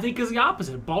Baltimore, I think, is the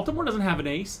opposite. Baltimore doesn't have an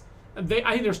ace. I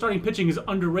think their starting pitching is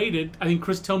underrated. I think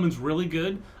Chris Tillman's really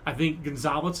good. I think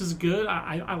Gonzalez is good.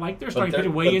 I like their starting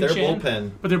pitching. Wei-Yin Chen.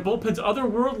 Bullpen. But their bullpen's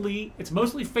otherworldly. It's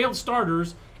mostly failed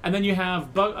starters. And then you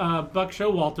have Buck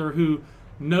Showalter, who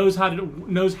knows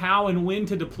how and when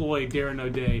to deploy Darren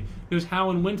O'Day, knows how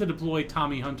and when to deploy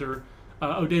Tommy Hunter,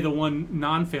 O'Day the one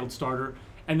non-failed starter.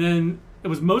 And then it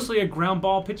was mostly a ground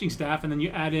ball pitching staff, and then you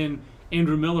add in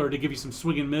Andrew Miller to give you some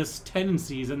swing and miss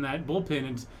tendencies in that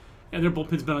bullpen, and their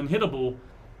bullpen's been unhittable.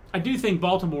 I do think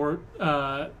Baltimore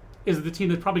is the team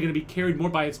that's probably going to be carried more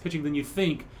by its pitching than you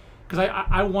think, because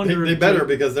I wonder... They better,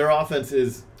 because their offense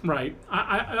is... Right.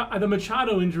 The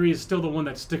Machado injury is still the one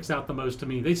that sticks out the most to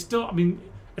me. They still,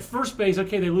 at first base,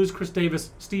 okay, they lose Chris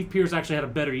Davis. Steve Pearce actually had a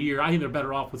better year. I think they're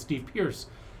better off with Steve Pearce.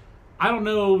 I don't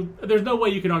know. There's no way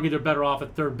you can argue they're better off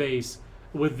at third base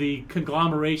with the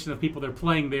conglomeration of people they're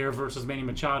playing there versus Manny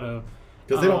Machado.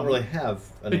 Because they don't really have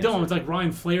an answer. Don't. It's like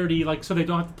Ryan Flaherty, so they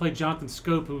don't have to play Jonathan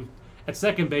Scope, who at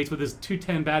second base with his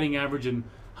 .210 batting average and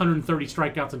 130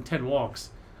 strikeouts and 10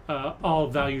 walks. All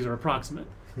values are approximate.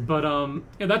 But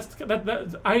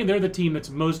that I think they're the team that's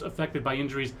most affected by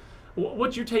injuries.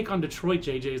 What's your take on Detroit,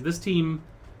 JJ? Is this team,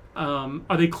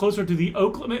 are they closer to the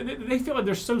Oakland? They feel like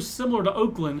they're so similar to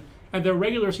Oakland, and their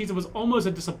regular season was almost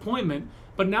a disappointment.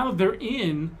 But now that they're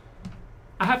in,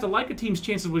 I have to like a team's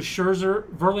chances with Scherzer.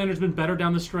 Verlander's been better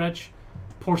down the stretch.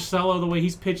 Porcello, the way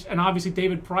he's pitched, and obviously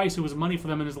David Price, who was money for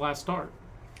them in his last start.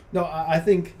 No, I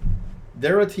think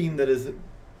they're a team that is...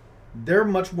 They're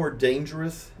much more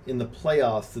dangerous in the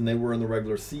playoffs than they were in the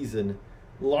regular season,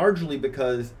 largely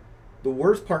because the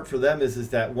worst part for them is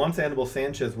that once Anibal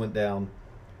Sanchez went down,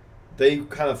 they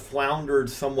kind of floundered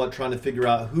somewhat trying to figure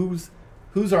out who's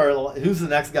the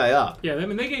next guy up. Yeah,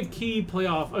 they gave key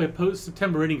playoff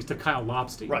post-September innings to Kyle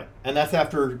Lobstein. Right, and that's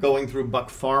after going through Buck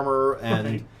Farmer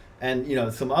and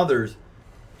some others.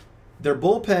 Their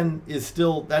bullpen is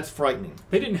still, that's frightening.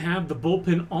 They didn't have the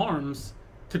bullpen arms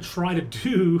to try to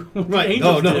do what right. the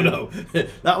Angels did. No.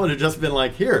 That would have just been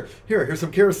like, here's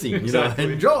some kerosene,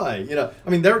 exactly. Enjoy.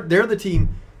 They're the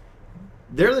team.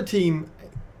 They're the team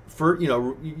for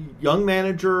young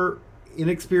manager,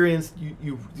 inexperienced.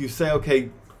 You say, okay,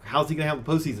 how's he going to have the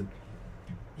postseason?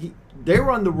 They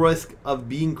run the risk of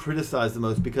being criticized the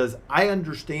most because I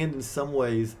understand in some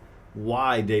ways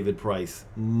why David Price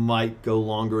might go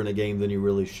longer in a game than he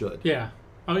really should. Yeah.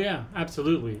 Oh yeah,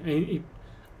 absolutely.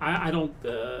 I don't.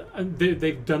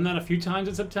 They've done that a few times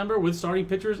in September with starting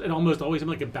pitchers. It almost always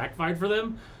seemed like it backfired for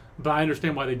them, but I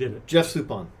understand why they did it. Jeff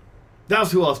Suppan. That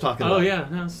was who I was talking about. Oh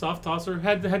yeah, soft tosser.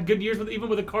 Had good years even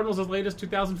with the Cardinals as late as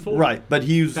 2004. Right, but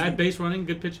he was bad base running,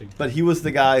 good pitching. But he was the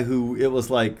guy who it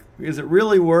was like, is it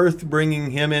really worth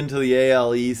bringing him into the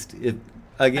AL East?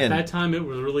 Again, at that time it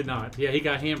was really not. Yeah, he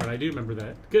got hammered. I do remember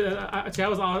that. Good. I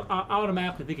was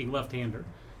automatically thinking left-hander.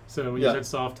 So when you said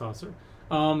soft tosser.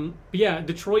 But yeah,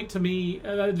 Detroit to me,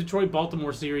 the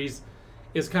Detroit-Baltimore series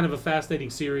is kind of a fascinating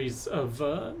series of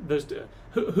those.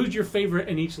 Who's your favorite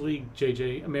in each league,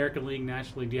 JJ? American League,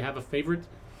 National League? Do you have a favorite?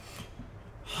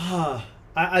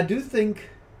 I do think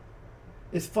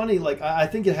it's funny. I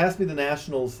think it has to be the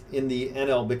Nationals in the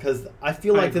NL because I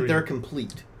feel like that they're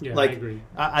complete. Yeah, I agree.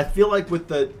 I feel like with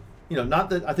the, not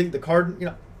that I think the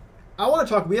Cardinals, I want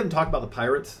to talk. We haven't talked about the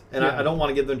Pirates, and I don't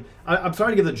want to give them. I'm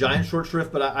sorry to give the Giants short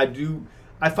shrift, but I do.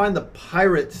 I find the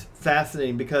Pirates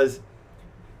fascinating because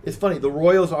it's funny. The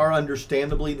Royals are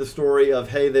understandably the story of,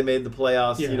 hey, they made the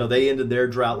playoffs. Yeah. They ended their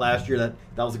drought last year.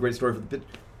 That was a great story for the pitch.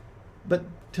 But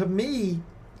to me,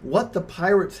 what the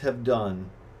Pirates have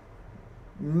done,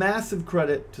 massive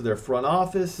credit to their front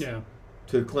office,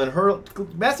 to Clint Hurdle,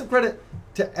 massive credit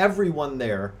to everyone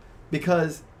there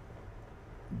because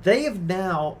they have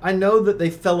now, I know that they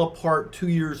fell apart 2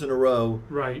 years in a row,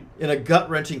 right, in a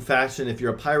gut-wrenching fashion if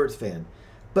you're a Pirates fan,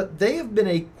 but they have been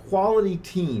a quality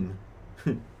team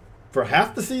for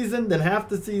half the season, then half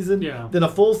the season, then a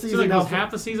full season. So it goes half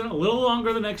the season, a little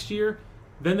longer the next year,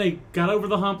 then they got over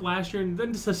the hump last year, and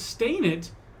then to sustain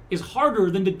it is harder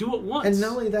than to do it once. And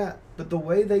not only that, but the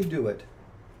way they do it,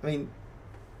 I mean,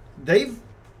 they've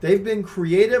been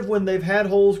creative when they've had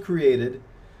holes created.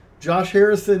 Josh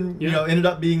Harrison, ended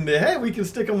up being hey, we can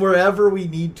stick him wherever we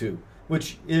need to,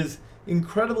 which is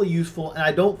incredibly useful. And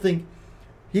I don't think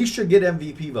he should get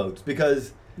MVP votes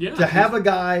because to have a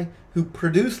guy who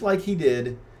produced like he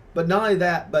did, but not only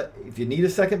that, but if you need a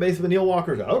second baseman, Neil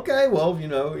Walker's okay. Well, if you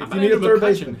need a third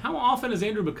baseman, how often has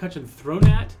Andrew McCutchen thrown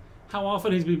at? How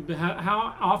often he's been?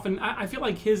 How often? I feel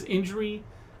like his injury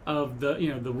of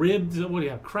the ribs. What do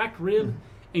you have? Cracked rib, and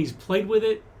he's played with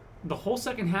it. The whole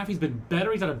second half, he's been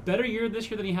better. He's had a better year this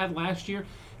year than he had last year.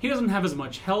 He doesn't have as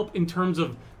much help in terms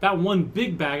of that one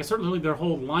big bag. Certainly their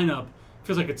whole lineup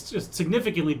feels like it's just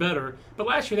significantly better. But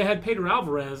last year they had Pedro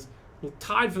Alvarez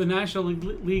tied for the National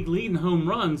League lead in home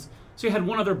runs. So you had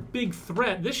one other big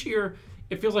threat. This year,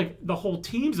 it feels like the whole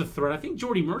team's a threat. I think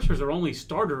Jordy Mercer's their only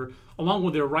starter, along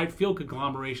with their right field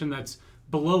conglomeration that's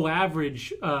below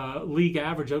average, league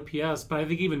average OPS. But I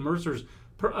think even Mercer's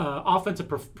offensive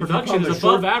production is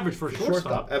above average for a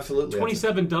shortstop. Absolutely.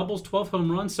 27 doubles, 12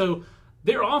 home runs. So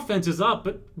their offense is up,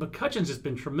 but McCutchen's just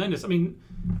been tremendous. I mean,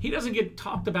 he doesn't get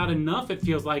talked about enough, it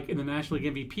feels like, in the National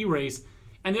League MVP race.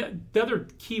 And the other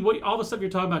key, all the stuff you're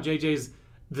talking about, JJ,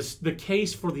 is the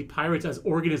case for the Pirates as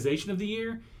organization of the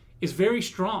year is very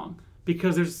strong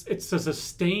because it's a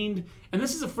sustained, and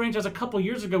this is a franchise a couple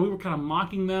years ago, we were kind of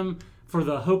mocking them for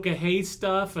the Hoka Hayes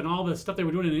stuff and all the stuff they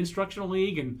were doing in the instructional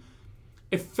league, and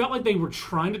it felt like they were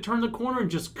trying to turn the corner and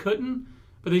just couldn't,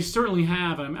 but they certainly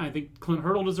have. And I think Clint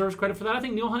Hurdle deserves credit for that. I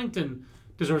think Neil Huntington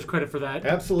deserves credit for that.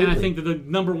 Absolutely. And I think that the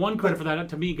number one credit for that,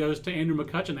 to me, goes to Andrew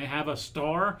McCutchen. They have a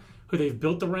star who they've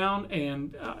built around,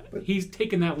 and he's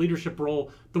taken that leadership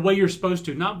role the way you're supposed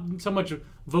to. Not so much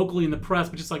vocally in the press,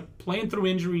 but just like playing through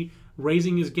injury,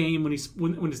 raising his game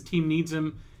when his team needs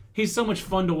him. He's so much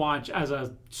fun to watch as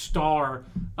a star,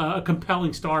 a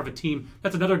compelling star of a team.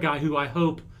 That's another guy who I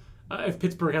hope, if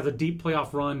Pittsburgh has a deep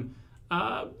playoff run,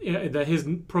 that his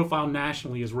profile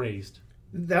nationally is raised.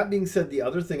 That being said, the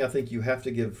other thing I think you have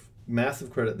to give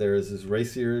massive credit there is Ray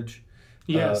Searage.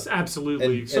 Yes,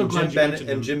 absolutely.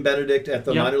 And Jim Benedict at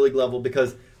the minor league level,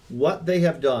 because what they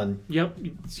have done. Yep,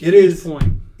 it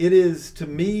is to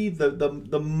me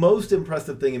the most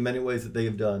impressive thing in many ways that they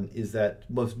have done is that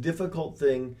most difficult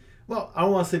thing. Well, I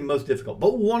don't want to say most difficult,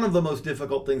 but one of the most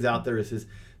difficult things out there is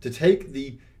to take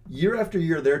the year after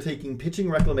year, they're taking pitching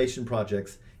reclamation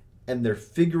projects and they're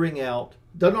figuring out,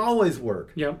 doesn't always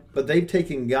work, but they've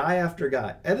taken guy after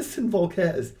guy. Edison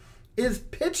Volquez is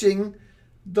pitching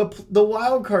the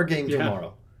wild card game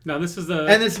tomorrow. Now this is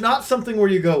and it's not something where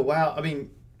you go, wow. I mean,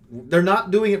 they're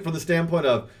not doing it from the standpoint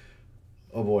of,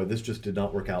 oh boy, this just did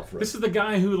not work out for us. This is the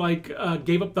guy who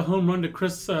gave up the home run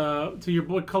to your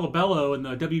boy Colabello in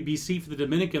the WBC for the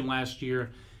Dominican last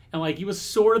year. And he was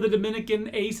sort of the Dominican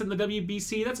ace in the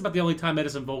WBC. That's about the only time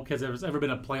Edison Volquez has ever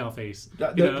been a playoff ace.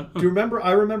 Do you remember?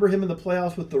 I remember him in the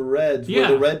playoffs with the Reds, where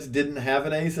the Reds didn't have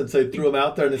an ace, and so he threw him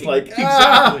out there, and it's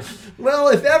exactly. Well,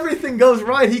 if everything goes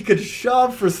right, he could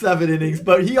shove for 7 innings,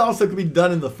 but he also could be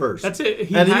done in the first. That's it.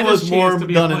 He was more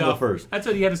done in the first. That's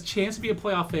it. He had his chance to be a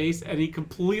playoff ace, and he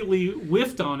completely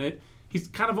whiffed on it. He's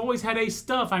kind of always had ace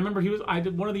stuff. I remember I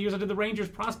did one of the years I did the Rangers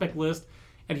prospect list.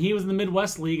 And he was in the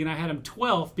Midwest League, and I had him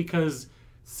 12th because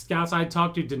scouts I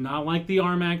talked to did not like the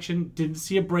arm action, didn't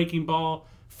see a breaking ball,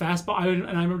 fastball. I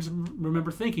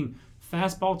remember thinking,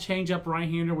 fastball changeup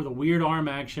right-hander with a weird arm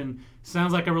action,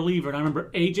 sounds like a reliever. And I remember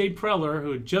A.J. Preller,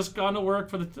 who had just gone to work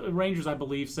for the Rangers, I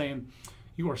believe, saying,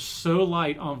 you are so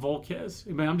light on Volquez.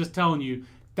 I mean, I'm just telling you,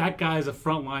 that guy is a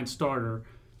frontline starter.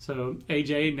 So,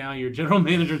 A.J., now you're general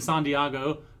manager in San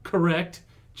Diego, correct.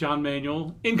 John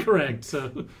Manuel, incorrect.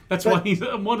 So that's why he's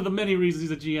one of the many reasons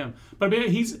he's a GM. But I mean,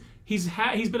 he's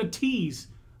been a tease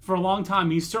for a long time.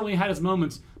 He's certainly had his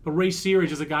moments. But Ray Searage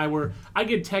is a guy where I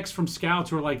get texts from scouts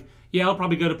who are like, "Yeah, I'll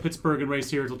probably go to Pittsburgh and Ray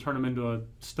Searage will turn him into a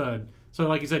stud." So,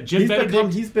 like you said, Jim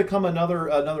Benedict, he's become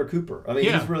another Cooper. I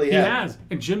mean, he's really he has.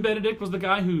 And Jim Benedict was the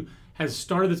guy who has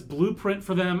started this blueprint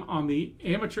for them on the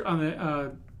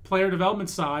player development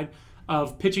side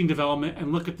of pitching development,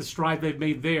 and look at the stride they've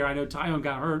made there. I know Tyone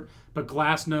got hurt, but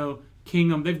Glasnow,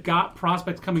 Kingham, they've got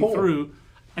prospects coming through.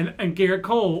 And Garrett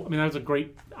Cole, I mean, that was a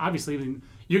great, obviously, I mean,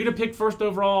 you're going to pick first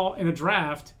overall in a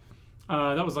draft.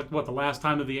 That was the last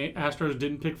time that the Astros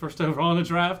didn't pick first overall in the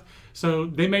draft. So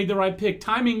they made the right pick.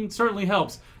 Timing certainly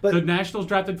helps. But the Nationals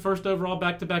drafted first overall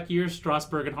back-to-back years,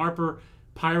 Strasburg and Harper.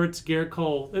 Pirates, Garrett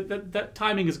Cole. That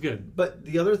timing is good. But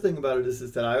the other thing about it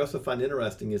is that I also find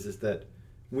interesting is that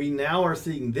we now are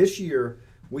seeing this year,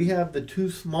 we have the two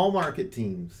small market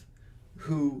teams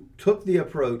who took the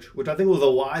approach, which I think was a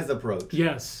wise approach.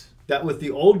 Yes. That was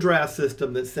the old draft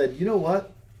system that said, you know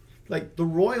what? Like the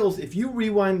Royals, if you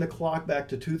rewind the clock back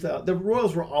to 2000, the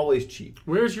Royals were always cheap.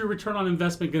 Where's your return on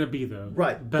investment going to be, though?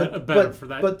 Right. Better for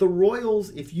that. But the Royals,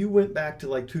 if you went back to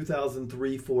like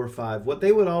 2003, 4, 5, what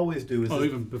they would always do is... Oh,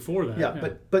 even before that.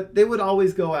 Yeah, but they would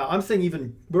always go out. I'm saying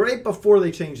even right before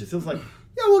they changed this. It was like,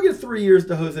 yeah, we'll give 3 years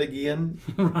to Jose Guillen.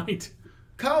 Right.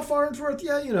 Kyle Farnsworth,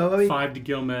 yeah, you know, I mean... 5 to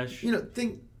Gilmesh. You know,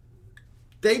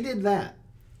 they did that.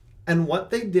 And what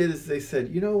they did is they said,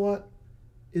 you know what?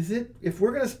 If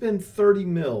we're going to spend $30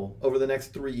 million over the next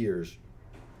 3 years,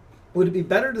 would it be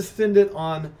better to spend it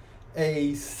on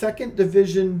a second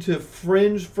division to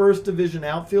fringe first division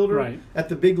outfielder at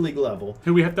the big league level?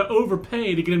 Who we have to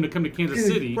overpay to get him to come to Kansas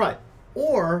City. Right.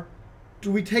 Or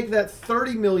do we take that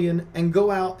 $30 million and go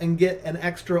out and get an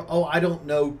extra,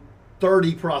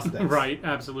 30 prospects? Right,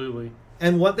 absolutely.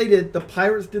 And what they did, the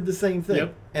Pirates did the same thing.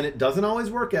 Yep. And it doesn't always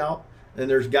work out. And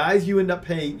there's guys you end up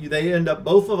paying.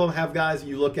 Both of them have guys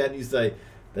you look at and you say,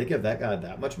 they give that guy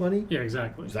that much money? Yeah,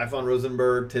 exactly. Zaphon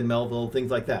Rosenberg, Tim Melville, things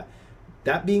like that.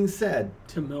 That being said...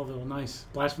 Tim Melville, nice.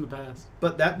 Blast from the past.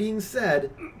 But that being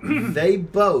said, they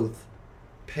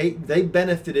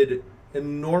benefited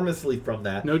enormously from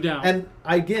that. No doubt. And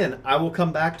again, I will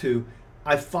come back to,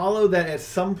 I follow that at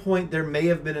some point there may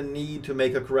have been a need to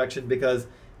make a correction because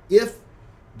if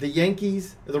the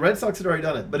Red Sox had already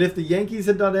done it, but if the Yankees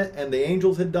had done it and the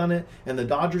Angels had done it and the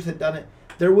Dodgers had done it,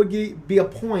 there would be a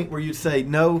point where you'd say,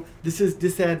 no, this is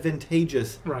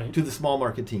disadvantageous to the small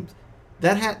market teams.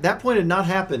 That point had not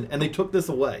happened, and they took this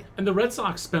away. And the Red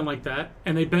Sox spent like that,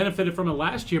 and they benefited from it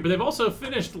last year, but they've also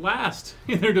finished last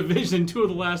in their division 2 of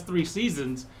the last 3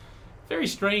 seasons. Very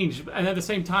strange. And at the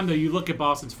same time, though, you look at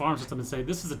Boston's farm system and say,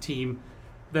 this is a team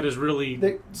that is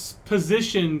really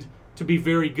positioned to be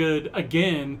very good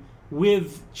again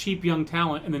with cheap young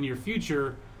talent in the near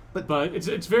future. But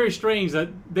it's very strange that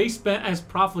they spent as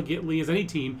profligately as any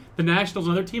team. The Nationals,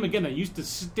 another team, again, that used to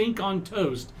stink on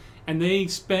toast, and they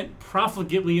spent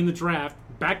profligately in the draft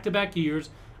back-to-back years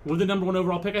with the number 1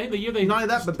 overall pick. I think the year they... Not only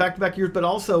that, but back-to-back years, but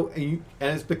also, and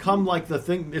it's become like the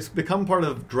thing, it's become part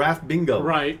of draft bingo.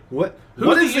 Right. What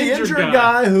is the injured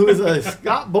guy who is a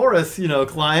Scott Boras,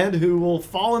 client who will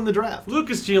fall in the draft?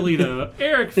 Lucas Giolito,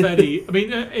 Eric Fetty. I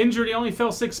mean, injured, he only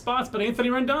fell 6 spots, but Anthony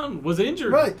Rendon was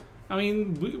injured. Right. I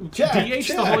mean, DH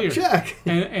the whole year. Check.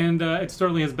 And it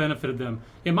certainly has benefited them.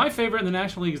 Yeah, my favorite in the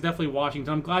National League is definitely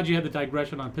Washington. I'm glad you had the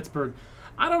digression on Pittsburgh.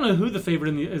 I don't know who the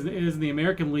favorite is in the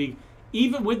American League.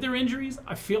 Even with their injuries,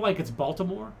 I feel like it's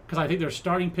Baltimore because I think their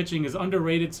starting pitching is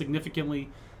underrated significantly,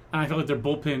 and I feel like their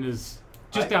bullpen is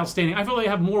just outstanding. I feel like they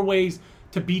have more ways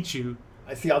to beat you.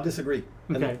 I'll disagree.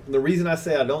 Okay. And the reason I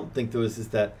say I don't think there is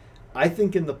that I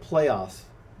think in the playoffs,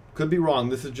 could be wrong,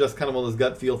 this is just kind of one of those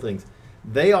gut feel things,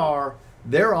 their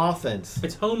offense.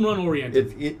 It's home run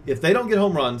oriented. If they don't get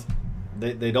home runs,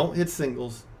 they don't hit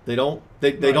singles. They don't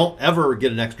ever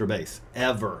get an extra base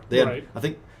ever. They're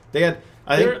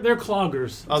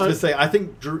cloggers. I was going to say, I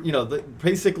think,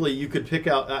 basically you could pick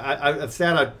out, a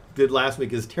stat I did last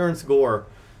week is Terrence Gore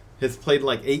has played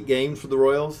like 8 games for the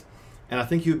Royals, and I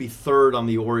think he would be 3rd on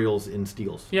the Orioles in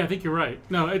steals. Yeah, I think you're right.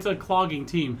 No, it's a clogging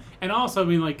team. And also, I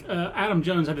mean, Adam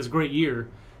Jones had this great year.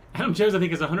 Adam Jones, I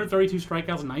think, has 132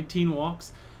 strikeouts, 19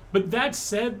 walks. But that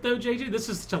said, though, JJ, this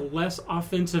is such a less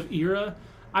offensive era.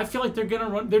 I feel like they're going to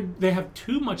run. They have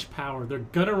too much power. They're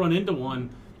going to run into one.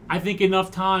 I think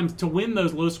enough times to win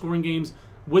those low-scoring games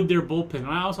with their bullpen. And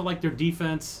I also like their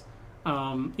defense,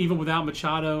 even without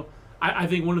Machado. I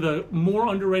think one of the more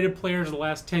underrated players of the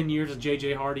last 10 years is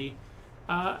J.J. Hardy.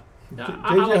 J.J.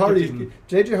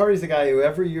 Hardy's the guy who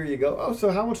every year you go,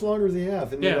 so how much longer does he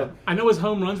have? And I know his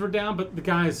home runs were down, but the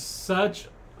guy is such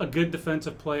a good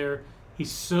defensive player.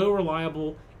 He's so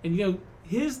reliable. And,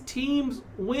 his teams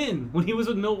win. When he was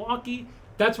with Milwaukee,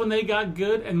 that's when they got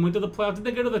good and went to the playoffs. Did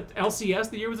they go to the LCS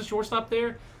the year with the shortstop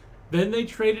there? Then they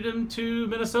traded him to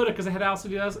Minnesota because they had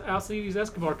Alcides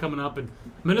Escobar coming up. And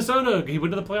Minnesota, he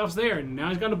went to the playoffs there. And now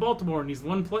he's gone to Baltimore, and he's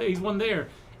won there.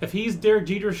 If he's Derek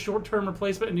Jeter's short-term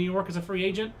replacement in New York as a free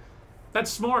agent, that's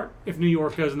smart if New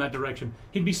York goes in that direction.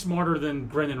 He'd be smarter than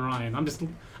Brendan Ryan. I'm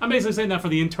basically saying that for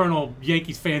the internal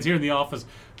Yankees fans here in the office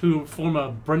who form a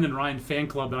Brendan Ryan fan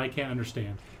club that I can't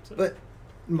understand. So. But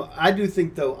I do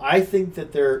think, though, I think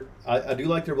that I do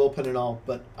like their bullpen and all,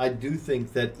 but I do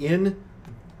think that in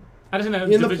the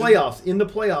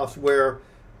playoffs where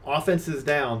offense is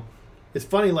down, it's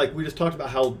funny, like we just talked about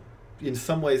how in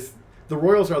some ways the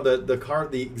Royals are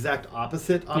the exact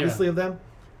opposite, obviously, of them.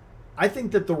 I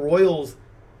think that the Royals'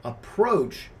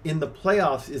 approach in the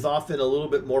playoffs is often a little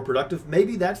bit more productive.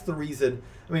 Maybe that's the reason.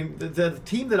 I mean, the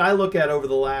team that I look at over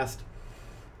the last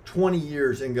 20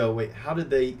 years and go, wait, how did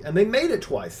they? And they made it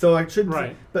twice, so I shouldn't.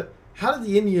 Right. But how did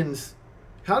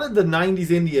the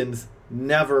 90s Indians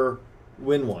never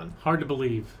win one? Hard to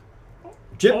believe.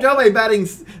 Chip Tomei batting.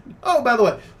 Oh, by the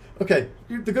way, okay.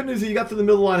 The good news is you got to the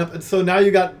middle of the lineup, and so now you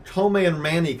got Tomei and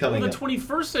Manny coming. The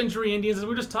 21st century Indians, as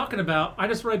we were just talking about. I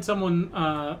just read someone,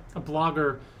 a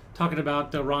blogger, talking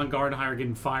about Ron Gardenhire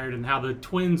getting fired and how the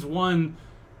Twins won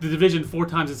the division 4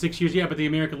 times in 6 years. Yeah, but the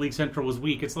American League Central was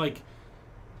weak. It's like,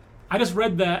 I just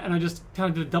read that and I just kind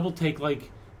of did a double take.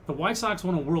 Like, the White Sox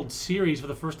won a World Series for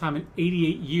the first time in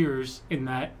 88 years in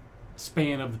that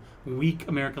span of weak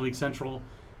American League Central.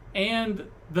 And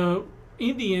the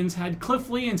Indians had Cliff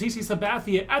Lee and CC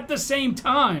Sabathia at the same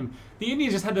time. The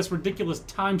Indians just had this ridiculous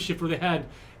time shift where they had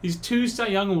these 2 Cy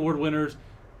Young Award winners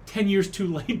 10 years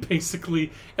too late,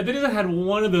 basically. And they just had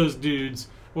one of those dudes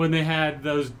when they had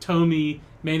those Tomei,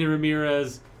 Manny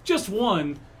Ramirez, just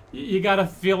one. You got to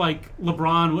feel like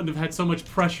LeBron wouldn't have had so much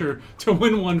pressure to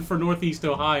win one for Northeast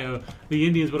Ohio. The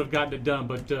Indians would have gotten it done,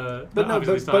 but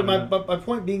my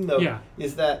point being, though,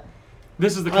 is that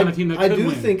this is the kind of team that could win. I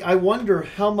do think, I wonder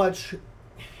how much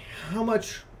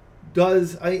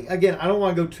does, I don't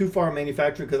want to go too far in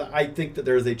manufacturing, because I think that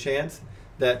there is a chance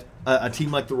that a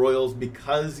team like the Royals,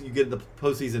 because you get the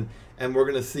postseason, and we're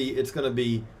going to see, it's going to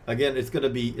be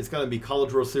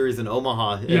College World Series in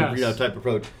Omaha, type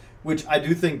approach. Which I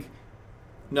do think,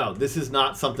 no, this is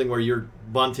not something where you're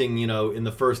bunting, in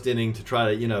the first inning to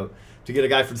try to, to get a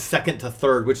guy from second to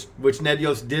third, which Ned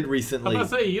Yost did recently. I'm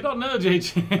about to say, you don't know,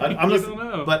 JJ. You don't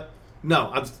know. But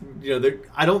no,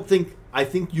 I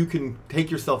think you can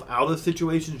take yourself out of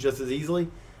situations just as easily.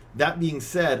 That being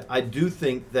said, I do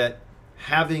think that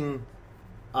having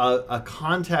a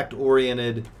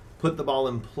contact-oriented, put the ball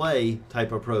in play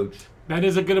type approach. That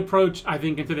is a good approach, I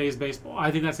think, in today's baseball.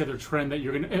 I think that's the other trend that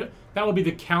you're going to... That will be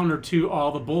the counter to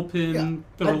all the bullpen,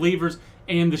 the relievers,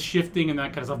 and the shifting and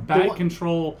that kind of stuff. Bat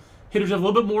control. Hitters have a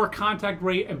little bit more contact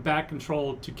rate and bat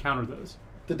control to counter those.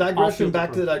 To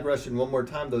the digression one more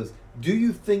time, though. Do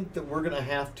you think that we're going to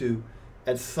have to,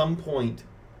 at some point,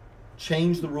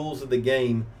 change the rules of the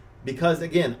game? Because,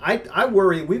 again, I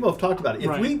worry, we both talked about it.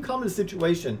 If we come in a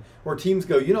situation where teams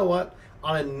go, you know what,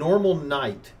 on a normal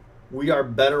night, we are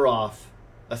better off,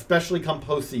 especially come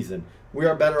postseason, we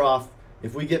are better off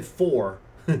if we get 4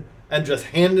 and just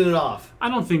handing it off. I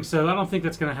don't think so. I don't think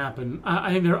that's going to happen.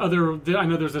 I think I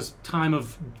know there's this time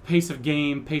of pace of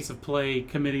game, pace of play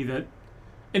committee that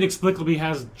inexplicably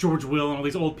has George Will and all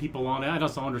these old people on it. I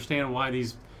just don't understand why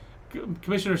these...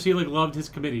 Commissioner Selig loved his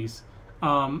committees.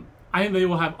 I think they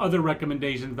will have other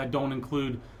recommendations that don't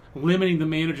include limiting the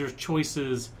manager's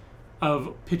choices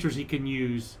of pitchers he can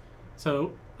use.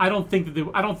 So I don't think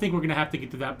we're going to have to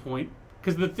get to that point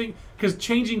because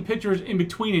changing pitchers in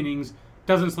between innings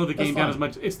doesn't slow the game down as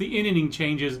much. It's the in-inning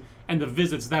changes and the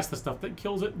visits. That's the stuff that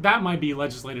kills it. That might be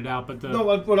legislated out, but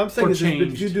what I'm saying is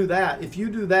if you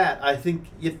do that, I think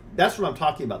that's what I'm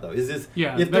talking about, though.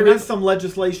 If there is some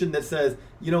legislation that says,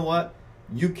 you know what,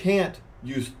 you cannot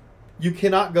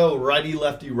go righty,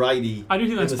 lefty, righty. I do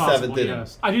think that's possible.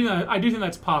 Yes, I do think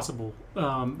that's possible.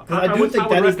 I would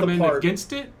recommend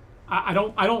against it. I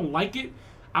don't like it.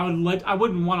 I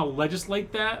wouldn't want to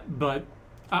legislate that, but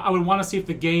I would want to see if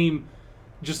the game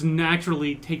just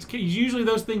naturally takes. Usually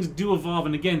those things do evolve,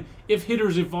 and again, if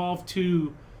hitters evolve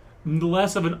to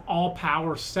less of an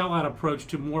all-power sellout approach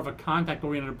to more of a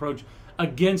contact-oriented approach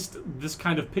against this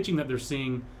kind of pitching that they're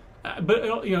seeing,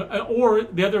 or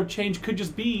the other change could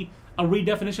just be a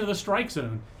redefinition of the strike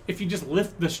zone. If you just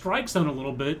lift the strike zone a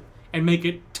little bit and make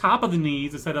it top of the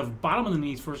knees instead of bottom of the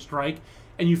knees for a strike,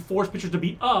 and you force pitchers to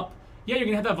be up, you're going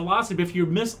to have that velocity, but if you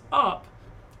miss up,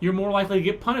 you're more likely to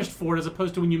get punished for it as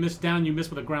opposed to when you miss down, you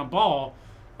miss with a ground ball.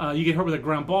 You get hurt with a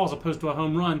ground ball as opposed to a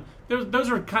home run.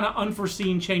 Those are kind of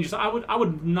unforeseen changes. I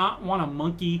would not want to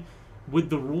monkey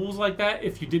with the rules like that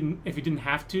if you didn't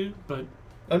have to, but...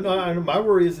 No, my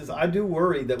worry is I do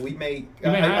worry that we may...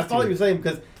 I thought you were saying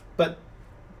but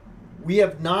we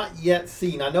have not yet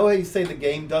seen... I know how you say the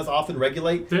game does often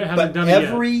regulate, but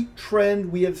every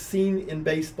trend we have seen in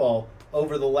baseball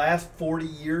over the last 40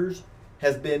 years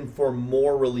has been for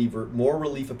more relief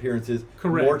appearances,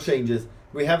 correct, more changes.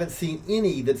 We haven't seen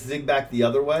any that zig back the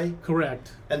other way.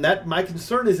 Correct. And that my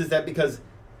concern is that because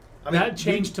that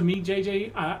changed to me,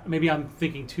 JJ. Maybe I'm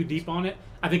thinking too deep on it.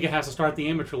 I think it has to start at the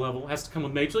amateur level. It has to come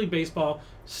with Major League Baseball.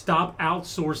 Stop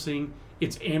outsourcing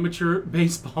its amateur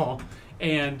baseball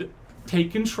and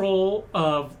take control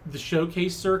of the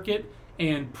showcase circuit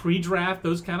and pre-draft,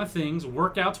 those kind of things,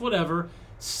 workouts, whatever.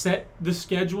 Set the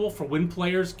schedule for when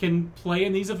players can play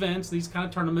in these events, these kind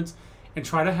of tournaments, and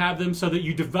try to have them so that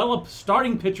you develop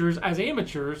starting pitchers as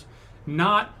amateurs,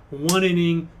 not one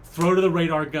inning, throw to the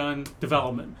radar gun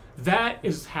development. That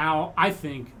is how I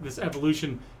think this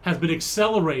evolution has been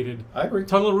accelerated. I agree.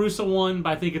 Tony La Russa won,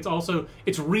 but I think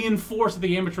it's reinforced at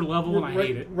the amateur level, and I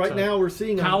hate it. Right now we're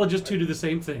seeing... Colleges too do the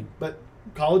same thing. But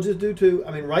colleges do too.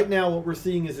 I mean, right now what we're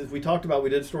seeing is we talked about, we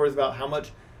did stories about how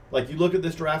much, like you look at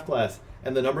this draft class,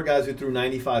 and the number of guys who threw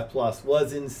 95 plus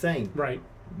was insane. Right.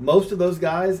 Most of those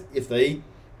guys, if they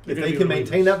can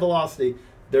maintain that velocity,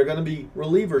 they're going to be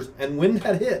relievers. And when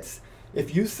that hits...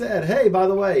 If you said, hey, by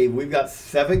the way, we've got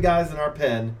 7 guys in our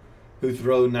pen who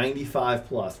throw 95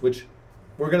 plus, which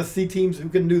we're going to see teams who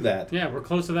can do that. Yeah, we're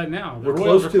close to that now. The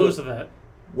Royals are close to that.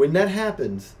 When that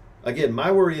happens, again, my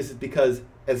worry is because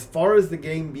as far as the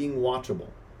game being watchable,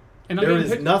 there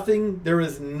is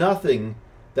nothing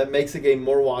that makes a game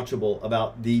more watchable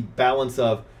about the balance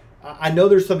of, I know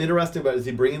there's some interesting about, is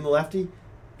he bringing the lefty?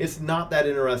 It's not that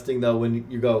interesting, though, when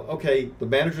you go, okay, the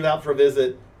manager's out for a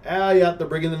visit, they're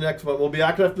bringing the next one. We'll be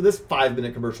back after this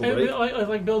 5-minute commercial break.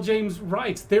 Like Bill James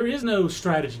writes, there is no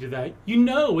strategy to that.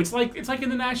 It's like in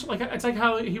the national. It's like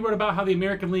how he wrote about how the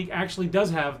American League actually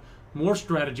does have more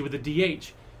strategy with the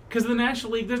DH. Because in the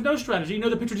National League, there's no strategy.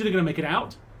 The pitcher's either going to make it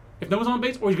out if no one's on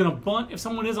base, or he's going to bunt if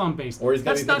someone is on base. Or he's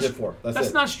going to be hit for.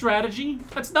 That's not strategy.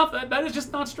 That is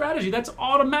just not strategy. That's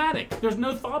automatic. There's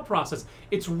no thought process.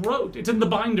 It's rote. It's in the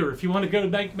binder. If you want to go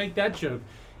make that joke.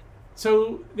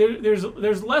 So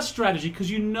there's less strategy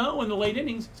because in the late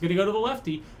innings it's going to go to the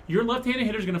lefty. Your left-handed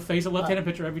hitter is going to face a left-handed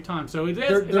pitcher every time. So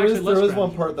there is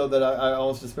one part though that I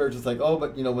almost disparage. It's like,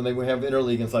 but when they have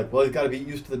interleague, it's like, well, he's got to be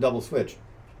used to the double switch.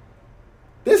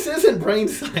 This isn't brain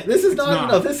science. This is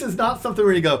not. This is not something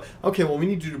where you go, okay, well, we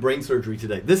need to do brain surgery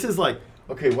today. This is like,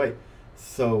 okay, wait.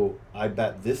 So I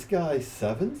bet this guy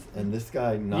 7th and this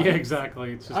guy 9th. Yeah,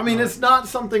 exactly. It's not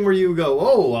something where you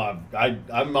go,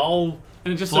 I'm all.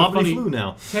 And it's just so funny, flu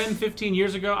now. 10, 15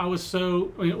 years ago, I was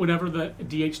whenever the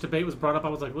DH debate was brought up, I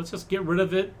was like, let's just get rid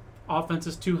of it. Offense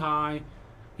is too high.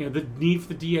 The need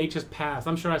for the DH has passed.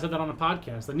 I'm sure I said that on a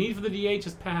podcast. The need for the DH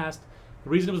has passed.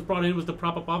 The reason it was brought in was to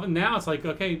prop up offense. Now it's like,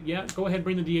 okay, yeah, go ahead,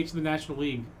 bring the DH to the National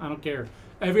League. I don't care.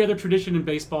 Every other tradition in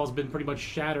baseball has been pretty much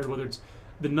shattered, whether it's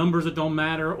the numbers that don't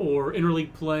matter or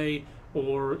interleague play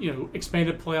or,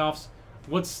 expanded playoffs.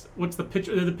 What's the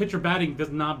pitcher? The pitcher batting does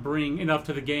not bring enough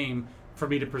to the game for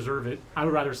me to preserve it. I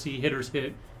would rather see hitters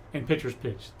hit and pitchers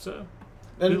pitch. So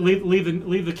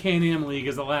leave the Can-Am League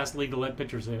as the last league to let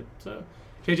pitchers hit. So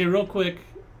JJ, real quick,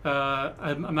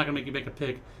 I'm not going to make you make a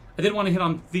pick. I did want to hit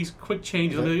on these quick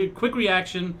changes. Okay. A quick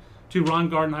reaction to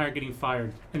Ron Gardenhire getting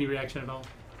fired. Any reaction at all?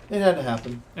 It had to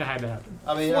happen. It had to happen.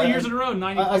 4 years in a row,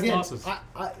 90+ losses.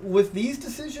 With these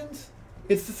decisions,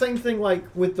 it's the same thing like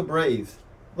with the Braves.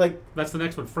 Like that's the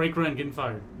next one. Frank Wren getting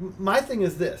fired. My thing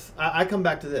is this. I come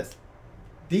back to this.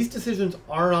 These decisions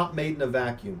are not made in a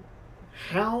vacuum.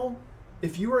 How,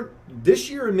 if you were this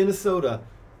year in Minnesota,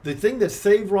 the thing that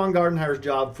saved Ron Gardenhire's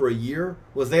job for a year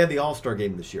was they had the All-Star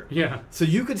game this year. Yeah. So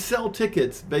you could sell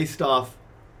tickets based off,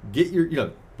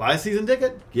 buy a season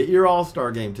ticket, get your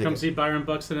All-Star game ticket. Come see Byron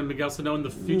Buxton and Miguel Sano in the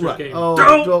Futures game.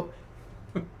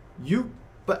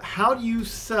 But how do you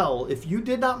sell, if you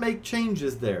did not make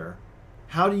changes there,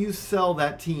 how do you sell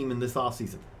that team in this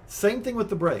offseason? Same thing with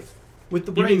the Braves. With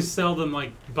the Braves, you can sell them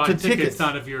like buy tickets,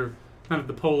 not if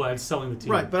the poll ads selling the team.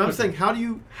 Right, but I'm saying how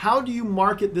do you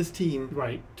market this team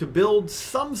to build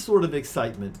some sort of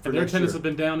excitement for and their next attendance year? Have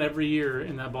been down every year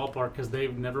in that ballpark because they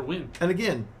never win. And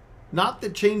again, not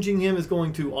that changing him is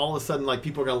going to all of a sudden like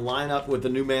people are going to line up with the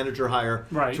new manager hire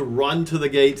to run to the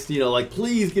gates,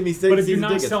 please give me 6 season tickets. But if you're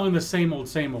not selling the same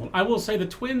old, I will say the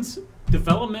Twins'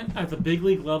 development at the big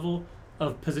league level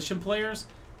of position players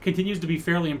continues to be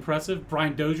fairly impressive.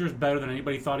 Brian Dozier is better than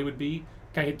anybody thought he would be.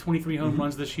 Guy hit 23 home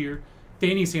runs this year.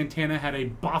 Danny Santana had a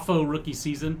boffo rookie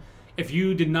season. If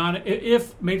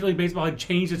Major League Baseball had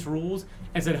changed its rules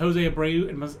and said Jose Abreu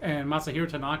and Masahiro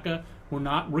Tanaka were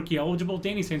not rookie eligible,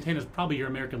 Danny Santana is probably your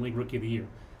American League Rookie of the Year.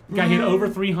 The guy hit over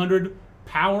 300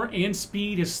 power and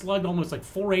speed. His slugged almost like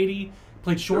 480.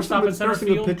 Played shortstop and center field.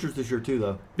 There were some good pitchers this year too,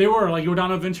 though. They were like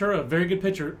Yordan Ventura, a very good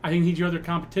pitcher. I think he's your other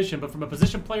competition, but from a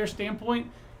position player standpoint,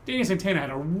 Danny Santana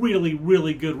had a really,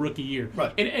 really good rookie year.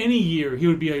 Right. In any year, he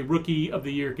would be a Rookie of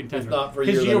the Year contender. If not for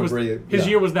his year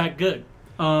was that good.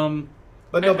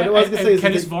 But no, but what I was going to say is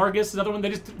Kenneth Vargas is another one.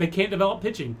 They can't develop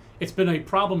pitching. It's been a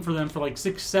problem for them for like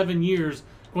 6-7 years,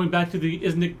 going back to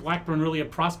is Nick Blackburn really a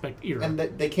prospect era? And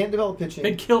they can't develop pitching.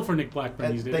 They'd kill for Nick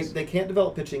Blackburn these days. They can't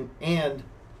develop pitching, and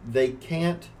they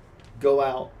can't go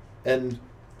out and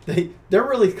they're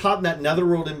really caught in that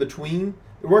netherworld in between.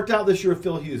 It worked out this year with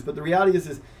Phil Hughes, but the reality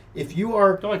is if you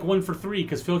are... They're like 1 for 3,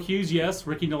 because Phil Hughes, yes.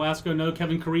 Ricky Nolasco, no.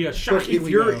 Kevin Correa,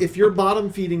 shockingly if you're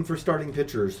bottom feeding for starting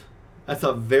pitchers, that's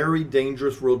a very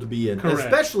dangerous world to be in. Correct.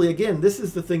 Especially, again, this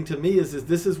is the thing to me, is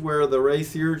this is where the Ray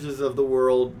Searses of the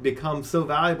world become so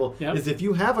valuable, is if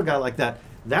you have a guy like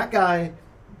that guy,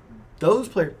 those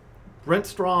players... Brent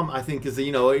Strom, I think, is,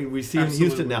 we see him in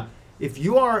Houston now. If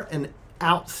you are an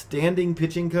outstanding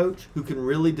pitching coach who can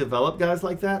really develop guys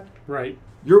like that, right,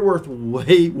 you're worth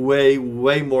way, way,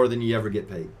 way more than you ever get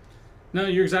paid. No,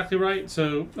 you're exactly right.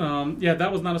 So,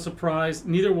 that was not a surprise.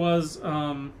 Neither was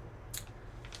Frank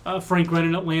Wren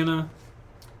in Atlanta.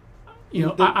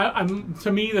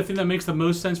 To me, the thing that makes the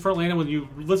most sense for Atlanta when you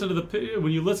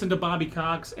listen to Bobby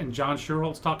Cox and John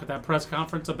Schuerholz talk at that press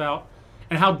conference about,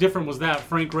 and how different was that?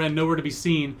 Frank Wren nowhere to be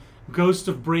seen. Ghost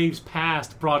of Braves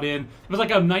Past brought in. It was like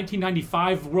a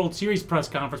 1995 World Series press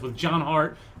conference with John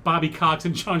Hart, Bobby Cox,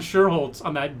 and John Schuerholz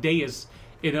on that dais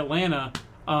in Atlanta.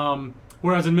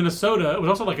 Whereas in Minnesota, it was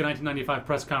also like a 1995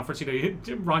 press conference.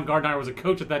 Ron Gardenhire was a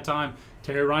coach at that time.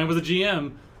 Terry Ryan was a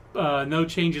GM. No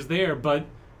changes there. But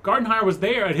Gardenhire was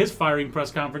there at his firing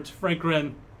press conference. Frank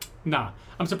Wren, nah.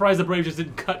 I'm surprised the Braves just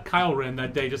didn't cut Kyle Wren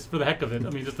that day just for the heck of it. I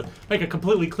mean, just to make a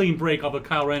completely clean break, although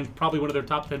Kyle Wren probably one of their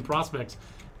top 10 prospects.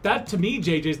 That, to me,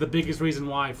 JJ, is the biggest reason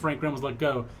why Frank Wren was let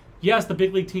go. Yes, the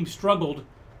big league team struggled,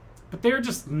 but they're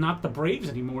just not the Braves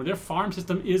anymore. Their farm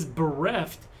system is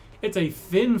bereft. It's a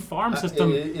thin farm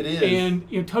system. It is.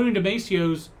 And Tony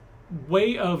DeMacio's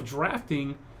way of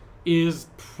drafting is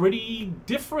pretty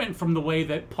different from the way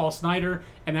that Paul Snyder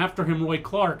and after him Roy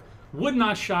Clark. Would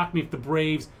not shock me if the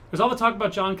Braves... There's all the talk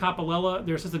about John Coppolella,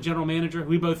 their assistant general manager, who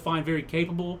we both find very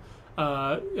capable.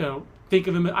 Think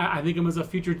of him... I think of him as a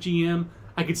future GM.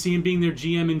 I could see him being their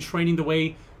GM in training the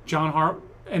way John Hart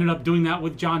ended up doing that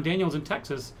with John Daniels in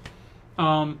Texas.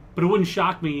 But it wouldn't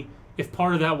shock me if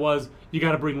part of that was you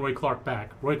got to bring Roy Clark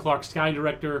back. Roy Clark, scouting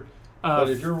director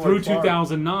through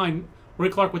 2009. Roy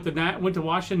Clark went to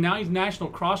Washington. Now he's national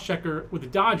cross-checker with the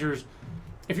Dodgers.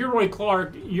 If you're Roy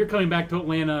Clark, you're coming back to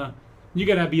Atlanta. You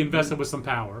got to be invested with some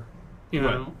power,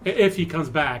 if he comes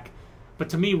back. But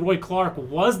to me, Roy Clark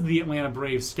was the Atlanta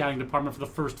Braves scouting department for the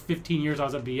first 15 years I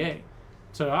was at BA.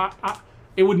 So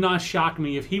it would not shock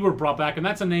me if he were brought back. And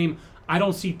that's a name I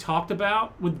don't see talked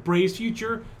about with Braves'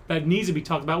 future that needs to be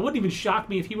talked about. It wouldn't even shock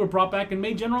me if he were brought back and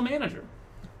made general manager.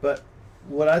 But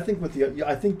what I think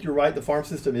I think you're right. The farm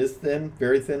system is thin,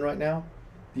 very thin right now.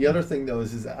 The other thing, though,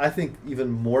 is I think even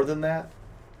more than that,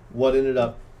 what ended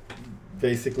up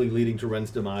basically leading to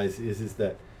Wren's demise is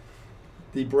that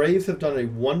the Braves have done a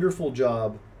wonderful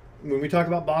job. When we talk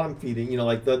about bottom feeding,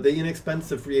 like the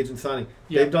inexpensive free agent signing,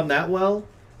 they've done that well.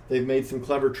 They've made some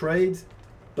clever trades,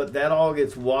 but that all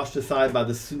gets washed aside by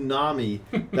the tsunami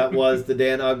that was the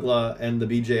Dan Uggla and the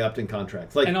B.J. Upton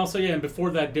contracts. And also, and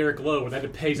before that, Derek Lowe, where they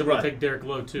had to pay someone to take Derek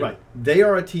Lowe, too. Right. They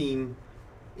are a team.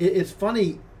 It's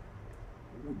funny.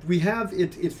 We have,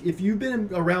 if you've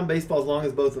been around baseball as long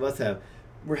as both of us have,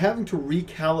 we're having to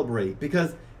recalibrate,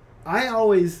 because I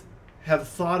always have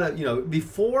thought of,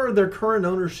 before their current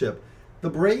ownership, the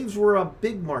Braves were a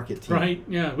big market team. Right,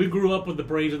 yeah. We grew up with the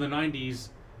Braves in the 90s.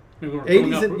 But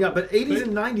 80s and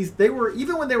 90s, they were,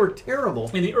 even when they were terrible.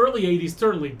 In the early 80s,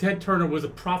 certainly, Ted Turner was a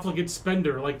profligate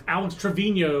spender, like Alex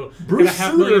Trevino, Bruce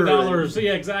 $500,000.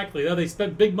 Yeah, exactly. They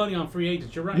spent big money on free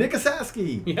agents. You're right. Nick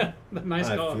Asaski. Yeah, nice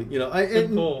call.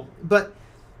 Good pull. But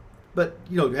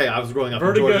hey, I was growing up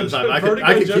in Georgia at the time.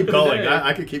 I could keep going.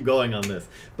 I could keep going on this.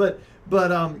 But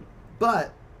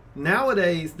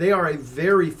nowadays they are a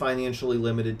very financially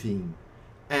limited team,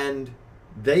 and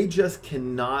they just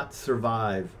cannot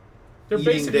survive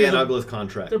eating Dan Uggla's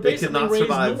contract. They're basically raised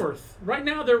north. Right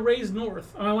now, they're raised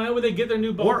north. I mean, why would they get their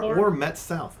new ballpark? Or Mets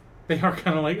South. They are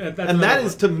kind of like that. And that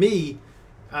is, to me,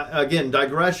 again,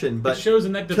 digression. But it shows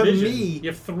in that division. To me, you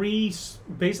have three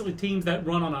basically teams that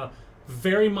run on a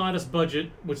very modest budget,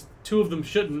 which two of them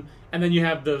shouldn't, and then you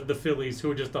have the Phillies,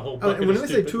 who are just a whole bucket when of I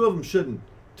say two of them shouldn't,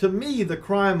 to me, the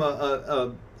crime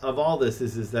of all this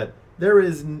is that there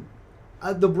is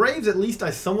the Braves. At least I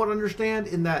somewhat understand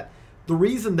in that the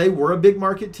reason they were a big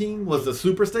market team was the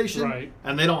Superstation, right?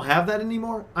 And they don't have that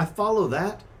anymore. I follow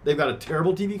that. They've got a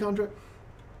terrible TV contract.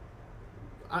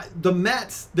 The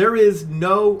Mets, there is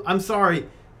no. I'm sorry.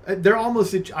 they're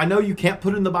almost. I know you can't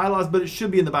put it in the bylaws, but it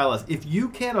should be in the bylaws. If you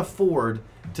can't afford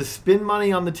to spend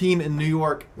money on the team in New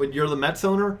York when you're the Mets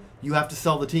owner, you have to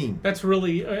sell the team. That's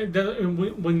really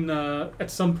when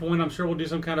at some point I'm sure we'll do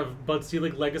some kind of Bud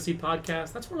Selig legacy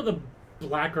podcast. That's one of the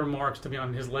blacker marks to me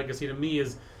on his legacy. To me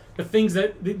is the things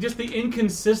just the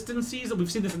inconsistencies.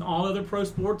 We've seen this in all other pro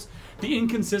sports. The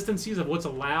inconsistencies of what's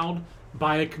allowed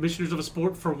by commissioners of a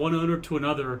sport for one owner to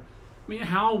another. I mean,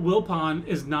 Hal Wilpon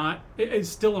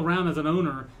is still around as an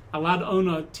owner, allowed to own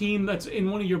a team that's in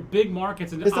one of your big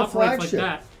markets and operates like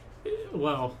that.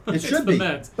 Well, it should be. The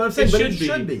Mets. But I'm saying, it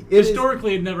should be.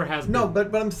 Historically, it never has been. No,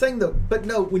 but I'm saying though. But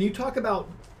no, when you talk about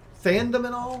fandom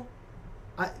and all,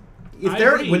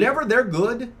 whenever they're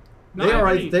good, they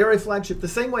are a flagship. The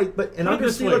same way, but and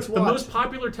under Selig's watch, the most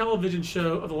popular television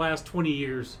show of the last 20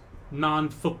 years,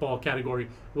 non-football category,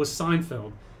 was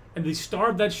Seinfeld. And the star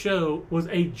of that show was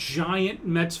a giant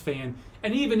Mets fan.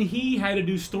 And even he had to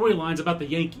do storylines about the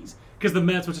Yankees because the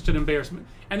Mets were such an embarrassment.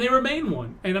 And they remain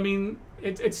one. And, I mean,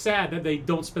 it's sad that they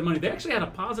don't spend money. They actually had a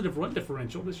positive run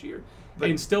differential this year.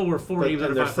 And still were 4 games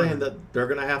under 500. They're saying that they're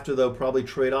going to have to, though, probably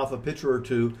trade off a pitcher or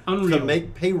two to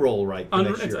make payroll right for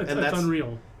next year. That's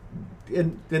unreal.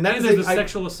 And there's a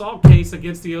sexual assault case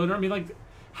against the owner. I mean, like,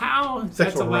 how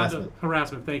that's allowed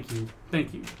harassment. Thank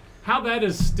you. How that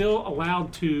is still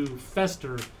allowed to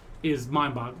fester is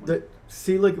mind-boggling.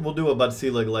 Selig will do a Bud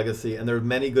Selig legacy, and there are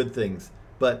many good things,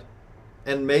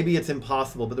 and maybe it's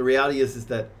impossible. But the reality is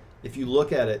that if you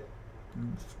look at it,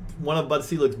 one of Bud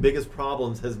Selig's biggest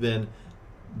problems has been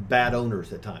bad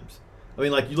owners at times. I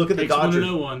mean, like you look at the Dodgers,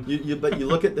 but you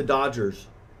look at the Dodgers,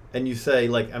 and you say,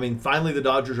 like, I mean, finally the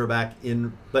Dodgers are back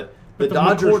in, but the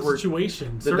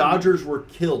Dodgers were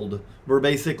killed. Were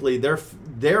basically their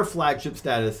flagship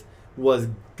status was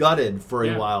gutted for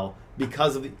a while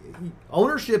because of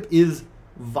ownership is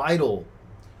vital.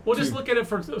 Well, just look at it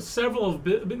for several of.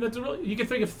 I mean, you can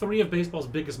think of 3 of baseball's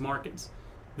biggest markets: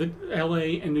 the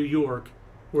L.A. and New York,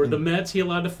 where the Mets he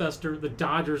allowed to fester, the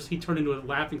Dodgers he turned into a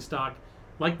laughingstock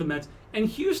like the Mets, and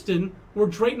Houston, where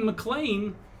Drayton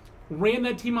McClain ran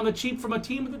that team on the cheap from a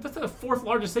team that's the 4th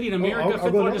largest city in America,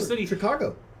 5th largest city,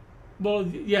 Chicago. Well,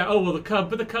 yeah. Oh, well, the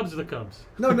Cubs are the Cubs.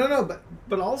 No.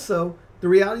 But also the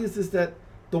reality is that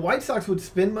the White Sox would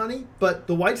spend money, but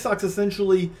the White Sox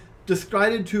essentially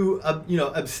decided to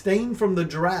abstain from the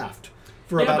draft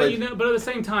for about. But at the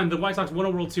same time, the White Sox won a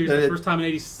World Series for the first time in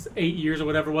 88 years or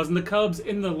whatever it was, and the Cubs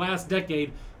in the last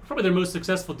decade, probably their most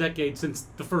successful decade since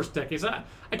the first decade. So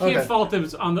I can't fault them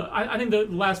on the. I think the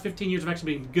last 15 years have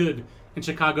actually been good in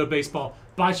Chicago baseball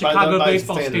by Chicago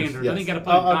baseball standards. Yes. I think you got to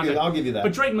put it in context. I'll give you that.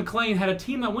 But Drayton McClain had a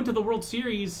team that went to the World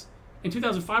Series in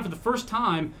 2005 for the first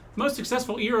time, most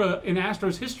successful era in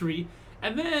Astros history,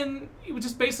 and then he was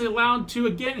just basically allowed to,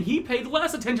 again, he paid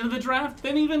less attention to the draft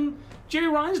than even Jerry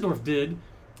Reinsdorf did,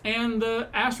 and the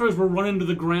Astros were running to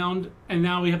the ground, and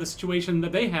now we have the situation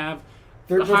that they have,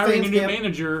 hiring a new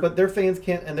manager. But their fans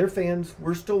can't, and their fans,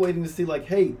 we're still waiting to see, like,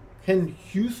 hey, can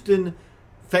Houston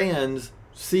fans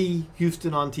see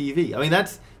Houston on TV? I mean,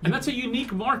 that's a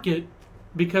unique market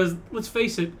because, let's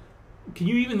face it, can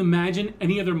you even imagine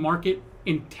any other market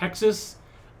in Texas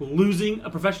losing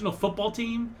a professional football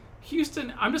team?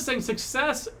 Houston, I'm just saying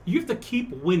success, you have to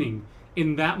keep winning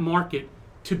in that market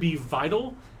to be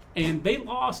vital, and they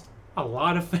lost a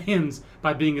lot of fans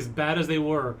by being as bad as they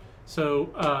were.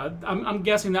 So I'm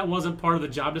guessing that wasn't part of the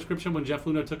job description when Jeff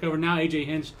Luhnow took over. Now A.J.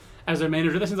 Hinch as their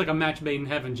manager. That seems like a match made in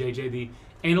heaven, JJ. The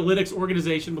analytics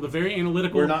organization with a very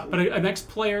analytical, but an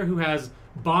ex-player who has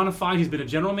bona fide. He's been a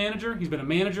general manager. He's been a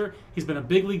manager. He's been a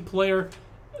big league player.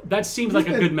 That seems like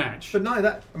a good match. But not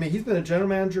that. I mean, he's been a general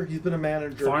manager. He's been a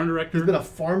manager. Farm director. He's been a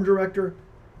farm director.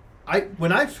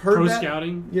 When I heard pro that,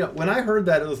 scouting. When I heard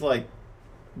that, it was like,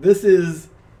 this is.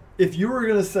 If you were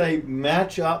going to say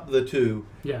match up the two,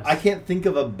 yes. I can't think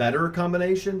of a better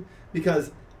combination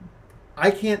because I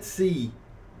can't see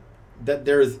that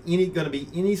there is going to be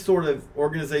any sort of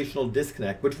organizational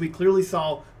disconnect, which we clearly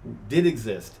saw did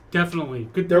exist. Definitely.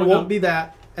 There won't be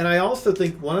that. And I also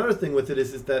think one other thing with it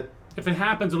is that if it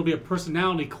happens, it'll be a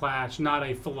personality clash, not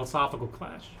a philosophical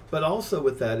clash. But also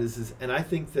with that is and I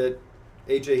think that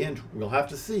A.J. Hinch, we'll have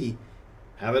to see,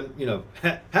 haven't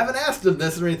asked him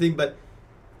this or anything, but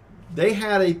they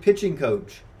had a pitching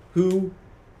coach who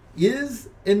is,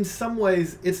 in some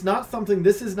ways, it's not something,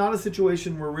 this is not a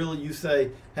situation where really you say,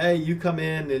 hey, you come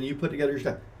in and you put together your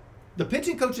stuff. The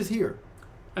pitching coach is here.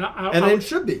 And it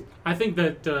should be. I think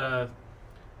that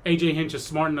A.J. Hinch is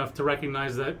smart enough to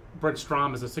recognize that Brent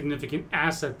Strom is a significant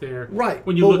asset there. Right.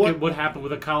 When you look at what happened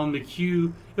with a Colin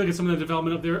McHugh, look at some of the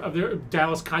development of their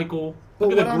Dallas Keuchel.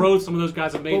 Look at the growth some of those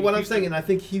guys have made. But what I'm saying, and I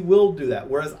think he will do that.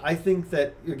 Whereas I think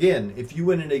that, again, if you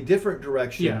went in a different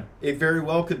direction, it very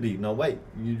well could be, no, wait,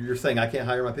 you're saying I can't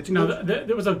hire my pitching coach? No,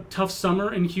 there was a tough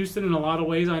summer in Houston in a lot of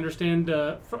ways. I understand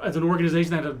as an organization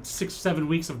that had 6-7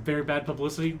 weeks of very bad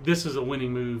publicity, this is a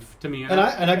winning move to me.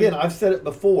 And again, I've said it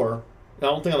before. I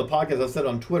don't think on the podcast, I've said it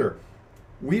on Twitter.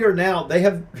 We are now, they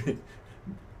have,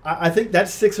 I think that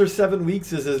 6 or 7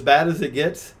 weeks is as bad as it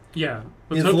gets. Yeah.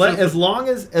 As long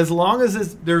as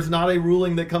there's not a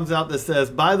ruling that comes out that says,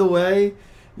 by the way,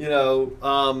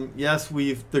 yes,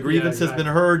 the grievance has been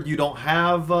heard. You don't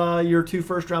have your 2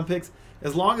 first-round picks.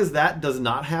 As long as that does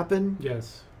not happen,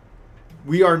 yes,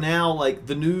 we are now like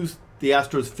the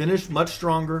Astros finished much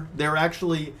stronger. They're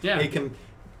actually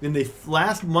in the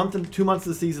last month and 2 months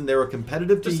of the season, they were a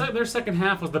competitive team. Their second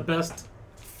half was the best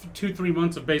 2-3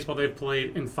 months of baseball they've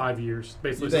played in 5 years.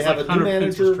 Basically, they have a new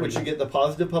manager, which you get the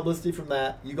positive publicity from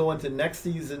that. You go into next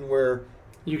season where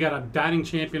you got a batting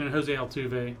champion in Jose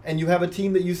Altuve, and you have a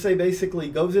team that you say basically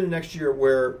goes into next year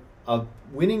where a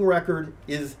winning record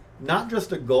is not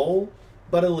just a goal,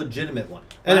 but a legitimate one.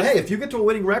 And hey, if you get to a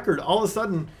winning record, all of a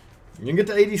sudden you can get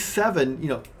to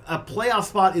 87. A playoff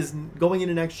spot is going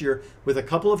into next year with a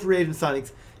couple of free agent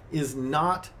signings is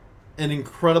not an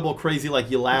incredible crazy, like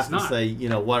you laugh and say,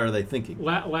 what are they thinking?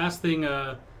 Last thing,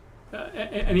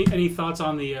 any thoughts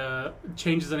on the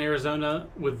changes in Arizona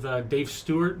with Dave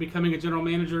Stewart becoming a general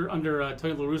manager under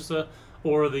Tony La Russa,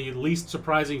 or the least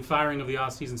surprising firing of the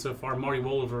offseason so far, Marty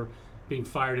Wohllever being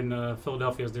fired in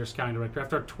Philadelphia as their scouting director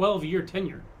after a 12-year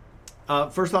tenure?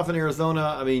 First off, in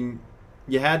Arizona, I mean,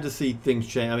 you had to see things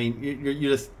change. I mean, you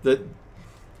just they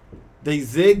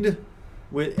zigged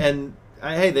with, and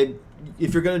hey,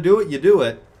 if you're going to do it, you do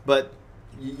it. But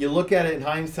you look at it in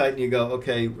hindsight and you go,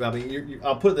 okay. I mean,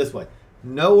 I'll put it this way: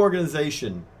 no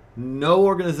organization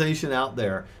out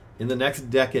there in the next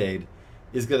decade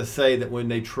is going to say that when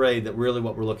they trade that really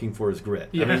what we're looking for is grit.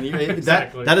 Yeah, I mean,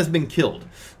 exactly. that has been killed.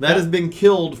 That has been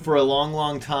killed for a long,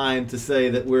 long time to say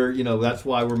that we're, that's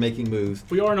why we're making moves.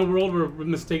 We are in a world where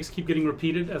mistakes keep getting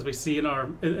repeated, as we see in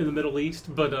the Middle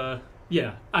East. But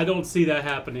I don't see that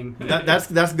happening.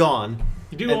 That's gone.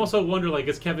 You do also wonder,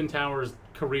 is Kevin Towers'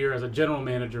 career as a general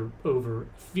manager over?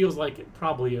 Feels like it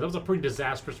probably is. That was a pretty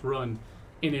disastrous run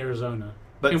in Arizona.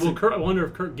 I wonder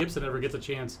if Kirk Gibson ever gets a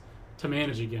chance to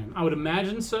manage again. I would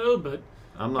imagine so, but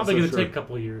I'm not probably going to sure. take a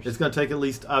couple of years. It's going to take at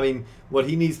least. I mean, what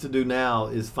he needs to do now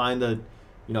is find a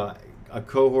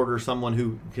cohort or someone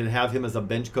who can have him as a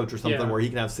bench coach or something where he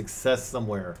can have success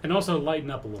somewhere, and also lighten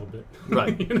up a little bit.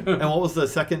 Right. And what was the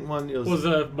second one? It was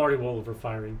Marty Wohllever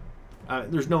firing.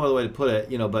 There's no other way to put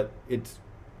it, but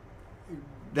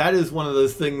that is one of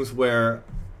those things where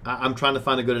I'm trying to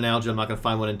find a good analogy. I'm not going to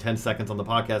find one in 10 seconds on the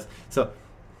podcast. So.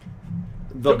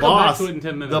 The boss,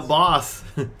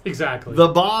 exactly. The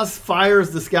boss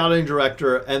fires the scouting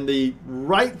director, and the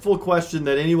rightful question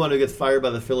that anyone who gets fired by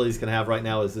the Phillies can have right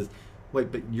now is,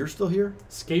 wait, but you're still here?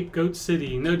 Scapegoat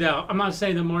City, no doubt. I'm not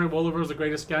saying that Marty Wohllever was the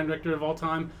greatest scouting director of all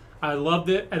time. I loved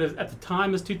it. At the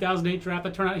time, his 2008 draft,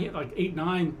 it turned out he had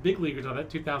 8-9 big leaguers on that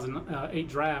 2008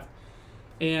 draft.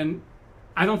 And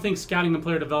I don't think scouting and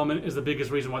player development is the biggest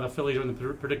reason why the Phillies are in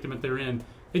the predicament they're in.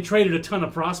 They traded a ton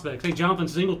of prospects. Hey, Jonathan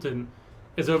Singleton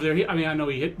is over there. I know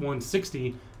he hit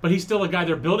 160, but he's still a guy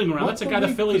they're building around. That's a guy the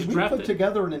Phillies drafted. Put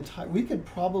together we could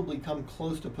probably come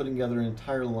close to putting together an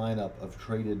entire lineup of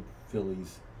traded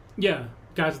Phillies. Yeah,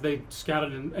 guys they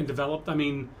scouted and developed. I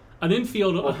mean, a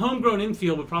homegrown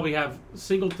infield would probably have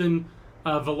Singleton.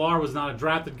 Villar was not a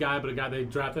drafted guy, but a guy they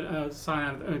drafted.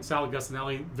 Sal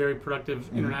Gustinelli, very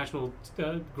productive international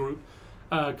group.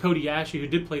 Cody Ashe, who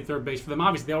did play third base for them.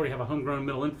 Obviously, they already have a homegrown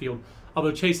middle infield.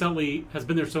 Although Chase Utley has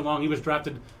been there so long, he was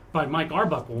drafted by Mike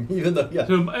Arbuckle.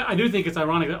 So I do think it's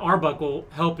ironic that Arbuckle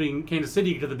helping Kansas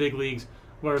City get to the big leagues,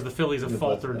 whereas the Phillies have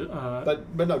faltered.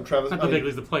 But no, Travis. Not the big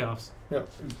leagues, the playoffs. Yeah,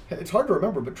 it's hard to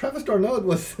remember, but Travis d'Arnaud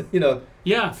was,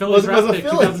 Phillies drafted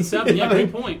 2007. Yeah,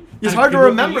 great point. It's hard to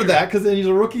remember that because he's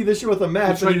a rookie this year with a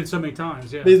Mets. He's traded so many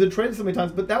times. Yeah, he's been traded so many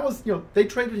times, but that was they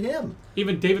traded him.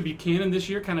 Even David Buchanan this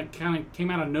year kind of came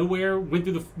out of nowhere, went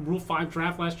through the Rule 5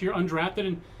 draft last year, undrafted,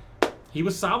 and he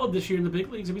was solid this year in the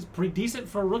big leagues. He was pretty decent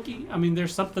for a rookie. I mean,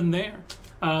 there's something there.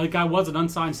 The guy was an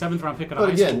unsigned 7th-round pick at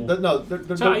high school. But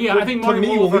again, I think Marty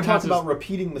Wohllever, when we talk about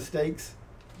repeating mistakes,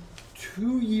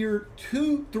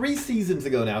 3 seasons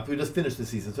ago now, if we just finished the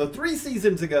season. So 3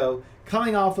 seasons ago,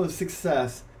 coming off of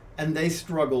success, and they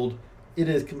struggled, it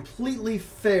is completely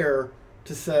fair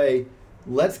to say,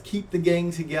 let's keep the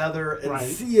gang together and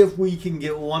see if we can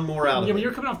get one more out of it. Yeah, but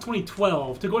you're coming off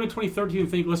 2012 to go into 2013 and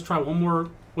think, let's try one more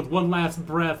with one last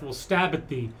breath. We'll stab at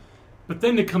thee. But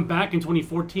then to come back in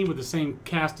 2014 with the same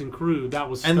cast and crew, that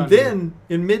was stunning. And then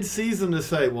in mid-season to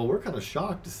say, well, we're kind of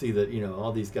shocked to see that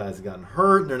all these guys have gotten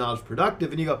hurt and they're not as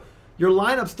productive. And you go, your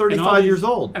lineup's 35 years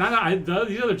old. And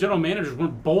these other general managers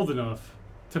weren't bold enough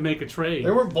to make a trade.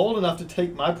 They weren't bold enough to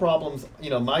take my problems,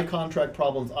 my contract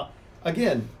problems.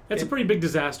 Again, it's a pretty big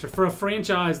disaster for a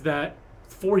franchise that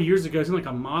 4 years ago seemed like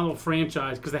a model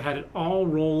franchise because they had it all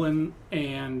rolling,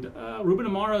 and Ruben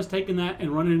Amaro's taken that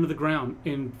and run it into the ground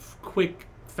in quick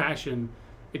fashion.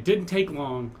 It didn't take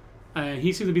long.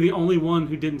 He seemed to be the only one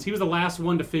who didn't. He was the last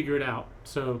one to figure it out.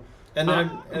 So,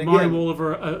 Marty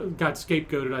Wolliver got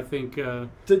scapegoated, I think.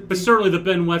 But certainly the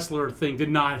Ben Wetzler thing did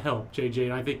not help JJ.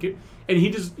 And I think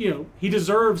he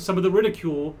deserves some of the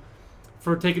ridicule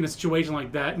for taking a situation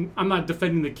like that. And I'm not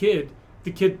defending the kid.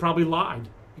 The kid probably lied.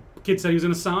 Kid said he was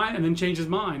going to sign and then changed his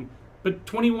mind. But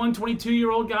 21,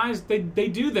 22-year-old guys, they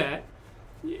do that.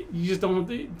 You just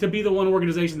don't to be the one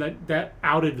organization that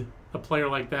outed a player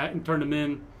like that and turned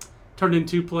in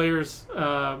two players.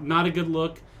 Not a good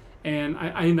look. And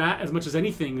I think that, as much as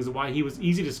anything, is why he was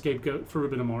easy to scapegoat for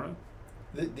Ruben Amaro.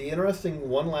 The interesting,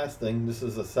 one last thing, this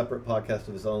is a separate podcast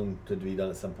of its own to be done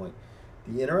at some point.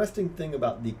 The interesting thing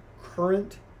about the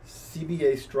current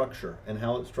CBA structure and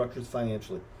how it structures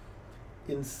financially,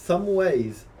 in some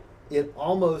ways, it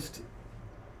almost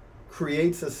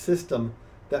creates a system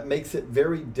that makes it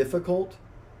very difficult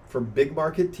for big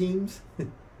market teams.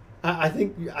 I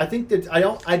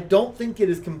don't think it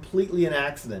is completely an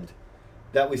accident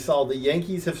that we saw the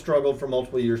Yankees have struggled for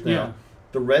multiple years now. Yeah.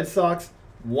 The Red Sox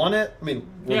won it. Basement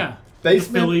the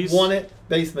Phillies won it.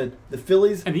 Basement. The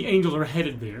Phillies and the Angels are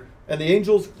headed there. And the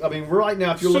Angels, we're right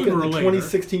now, if you're looking at the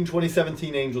 2016,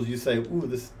 2017 Angels, you say, ooh,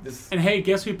 this... And hey,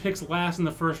 guess who picks last in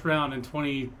the first round in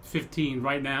 2015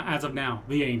 right now, as of now?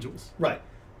 The Angels. Right.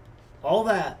 All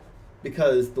that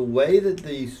because the way that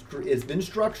it's been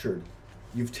structured,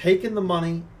 you've taken the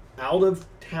money out of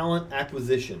talent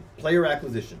acquisition, player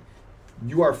acquisition.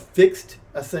 You are fixed,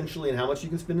 essentially, in how much you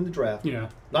can spend in the draft. Yeah.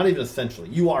 Not even essentially.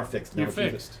 You are fixed. You're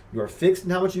fixed. You are fixed in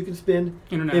how much you can spend.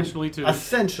 Internationally, too.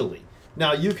 Essentially.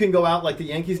 Now, you can go out like the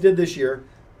Yankees did this year,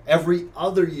 every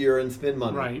other year and spend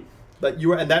money. Right. But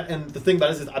and the thing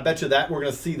about it is, I bet you that we're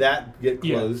going to see that get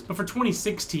closed. Yeah. But for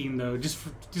 2016, though, just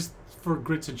for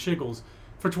grits and shiggles,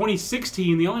 for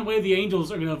 2016, the only way the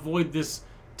Angels are going to avoid this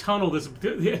tunnel,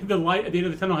 the light at the end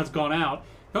of the tunnel has gone out.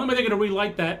 The only way they're going to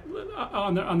relight that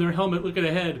on their helmet looking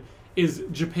ahead is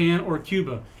Japan or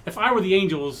Cuba. If I were the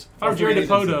Angels, if I were Jerry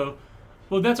Dipoto,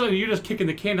 well, that's why you're just kicking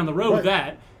the can down the road with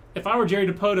that. If I were Jerry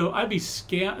Dipoto, I'd be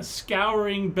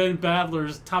scouring Ben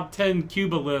Badler's top 10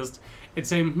 Cuba list and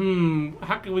saying,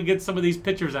 how can we get some of these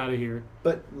pitchers out of here?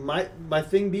 But my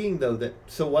thing being, though,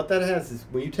 so what that has is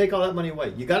when you take all that money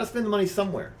away, you got to spend the money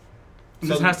somewhere. And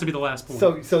this has to be the last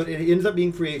point. So it ends up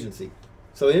being free agency.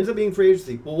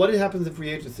 Well, what happens in free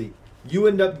agency? You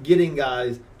end up getting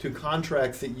guys to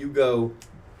contracts that you go,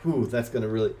 that's going to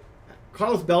really...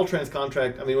 Carlos Beltran's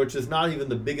contract, which is not even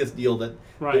the biggest deal that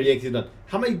the Yankees have done.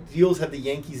 How many deals have the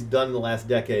Yankees done in the last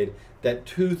decade that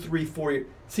 2, 3, 4 years...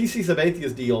 CC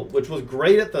Sabathia's deal, which was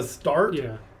great at the start,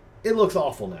 it looks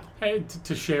awful now. Hey,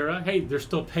 Teixeira, they're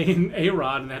still paying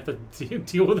A-Rod and have to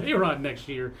deal with A-Rod next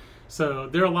year. So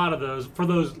there are a lot of those for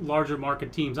those larger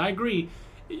market teams. I agree.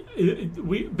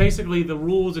 Basically, the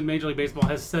rules in Major League Baseball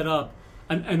has set up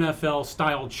an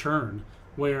NFL-style churn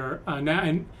where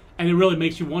now... And it really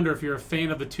makes you wonder if you're a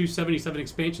fan of the 277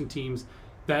 expansion teams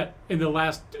that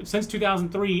since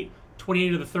 2003,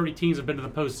 28 of the 30 teams have been to the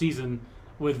postseason,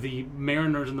 with the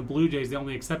Mariners and the Blue Jays the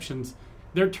only exceptions.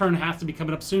 Their turn has to be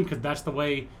coming up soon because that's the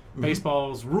way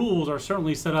baseball's rules are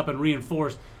certainly set up and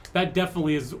reinforced. That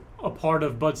definitely is a part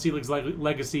of Bud Selig's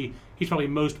legacy he's probably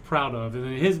most proud of. And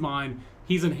in his mind,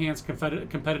 he's enhanced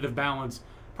competitive balance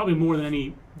probably more than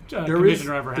any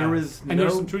commissioner ever has.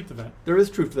 There's some truth to that. There is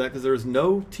truth to that because there is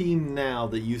no team now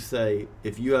that you say,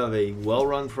 if you have a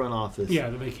well-run front office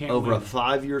that they can't over win. a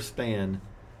 5-year span,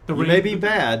 you may be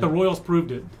bad. The Royals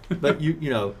proved it. but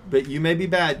you may be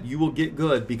bad. You will get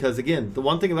good because, again, the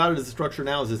one thing about it is the structure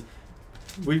now is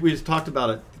we just talked about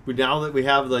it. Now that we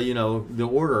have the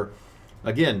order,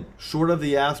 again, short of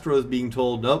the Astros being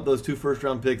told, nope, those 2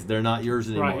 first-round picks, they're not yours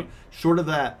anymore. Right. Short of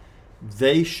that,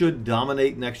 they should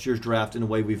dominate next year's draft in a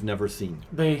way we've never seen.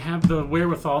 They have the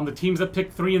wherewithal, and the teams that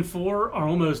pick 3 and 4 are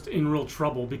almost in real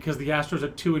trouble because the Astros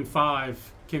at 2 and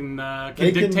 5 can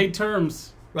dictate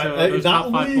terms. Right,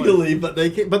 not legally, but they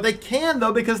can. But they can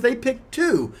though because they picked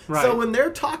 2. Right. So when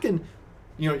they're talking,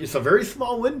 it's a very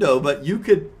small window, but you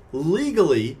could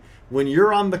legally, when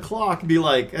you're on the clock, be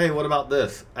like, hey, what about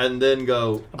this? And then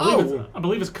go, I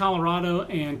believe it's Colorado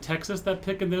and Texas that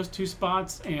pick in those two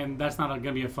spots, and that's not going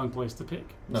to be a fun place to pick.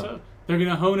 No. So they're going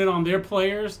to hone in on their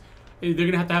players. They're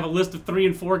going to have a list of 3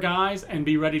 and 4 guys and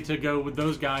be ready to go with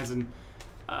those guys. And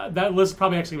that list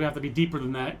probably actually going to have to be deeper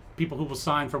than that, people who will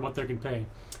sign for what they can pay.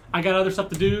 I got other stuff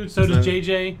to do. So does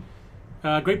JJ.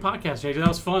 Great podcast, JJ. That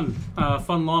was fun.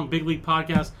 Fun, long, big league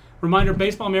podcast. Reminder,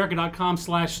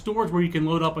 baseballamerica.com/stores, where you can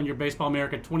load up on your Baseball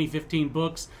America 2015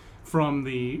 books from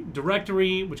the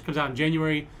directory, which comes out in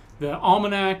January, the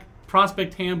Almanac,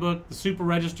 Prospect Handbook, the Super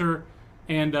Register,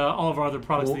 and all of our other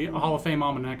products, the Hall of Fame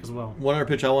Almanac as well. One other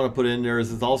pitch I want to put in there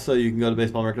is also you can go to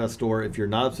baseballamerica.store. If you're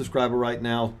not a subscriber right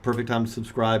now, perfect time to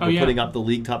subscribe. We're putting up the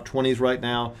league top 20s right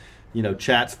now.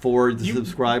 Chats for the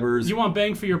subscribers. You want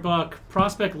bang for your buck,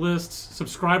 prospect lists,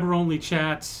 subscriber-only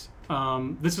chats.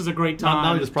 This is a great time. Not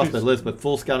only just prospect lists, but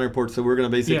full scouting reports. So we're going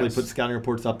to basically put scouting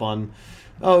reports up on,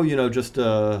 just...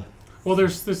 Well,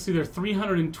 there's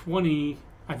 320,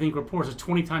 I think, reports. It's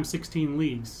 20 times 16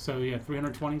 leagues. So,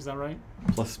 320, is that right?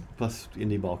 Plus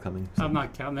indie ball coming. So. I'm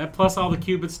not counting that. Plus all the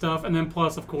Cubit stuff. And then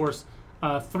plus, of course,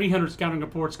 300 scouting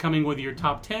reports coming with your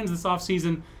top 10s this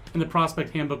offseason. And the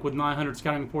Prospect Handbook with 900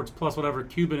 scouting reports, plus whatever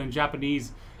Cuban and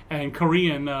Japanese and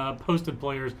Korean posted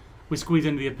players we squeeze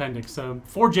into the appendix. So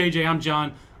for JJ, I'm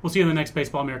John. We'll see you in the next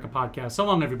Baseball America podcast. So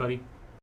long, everybody.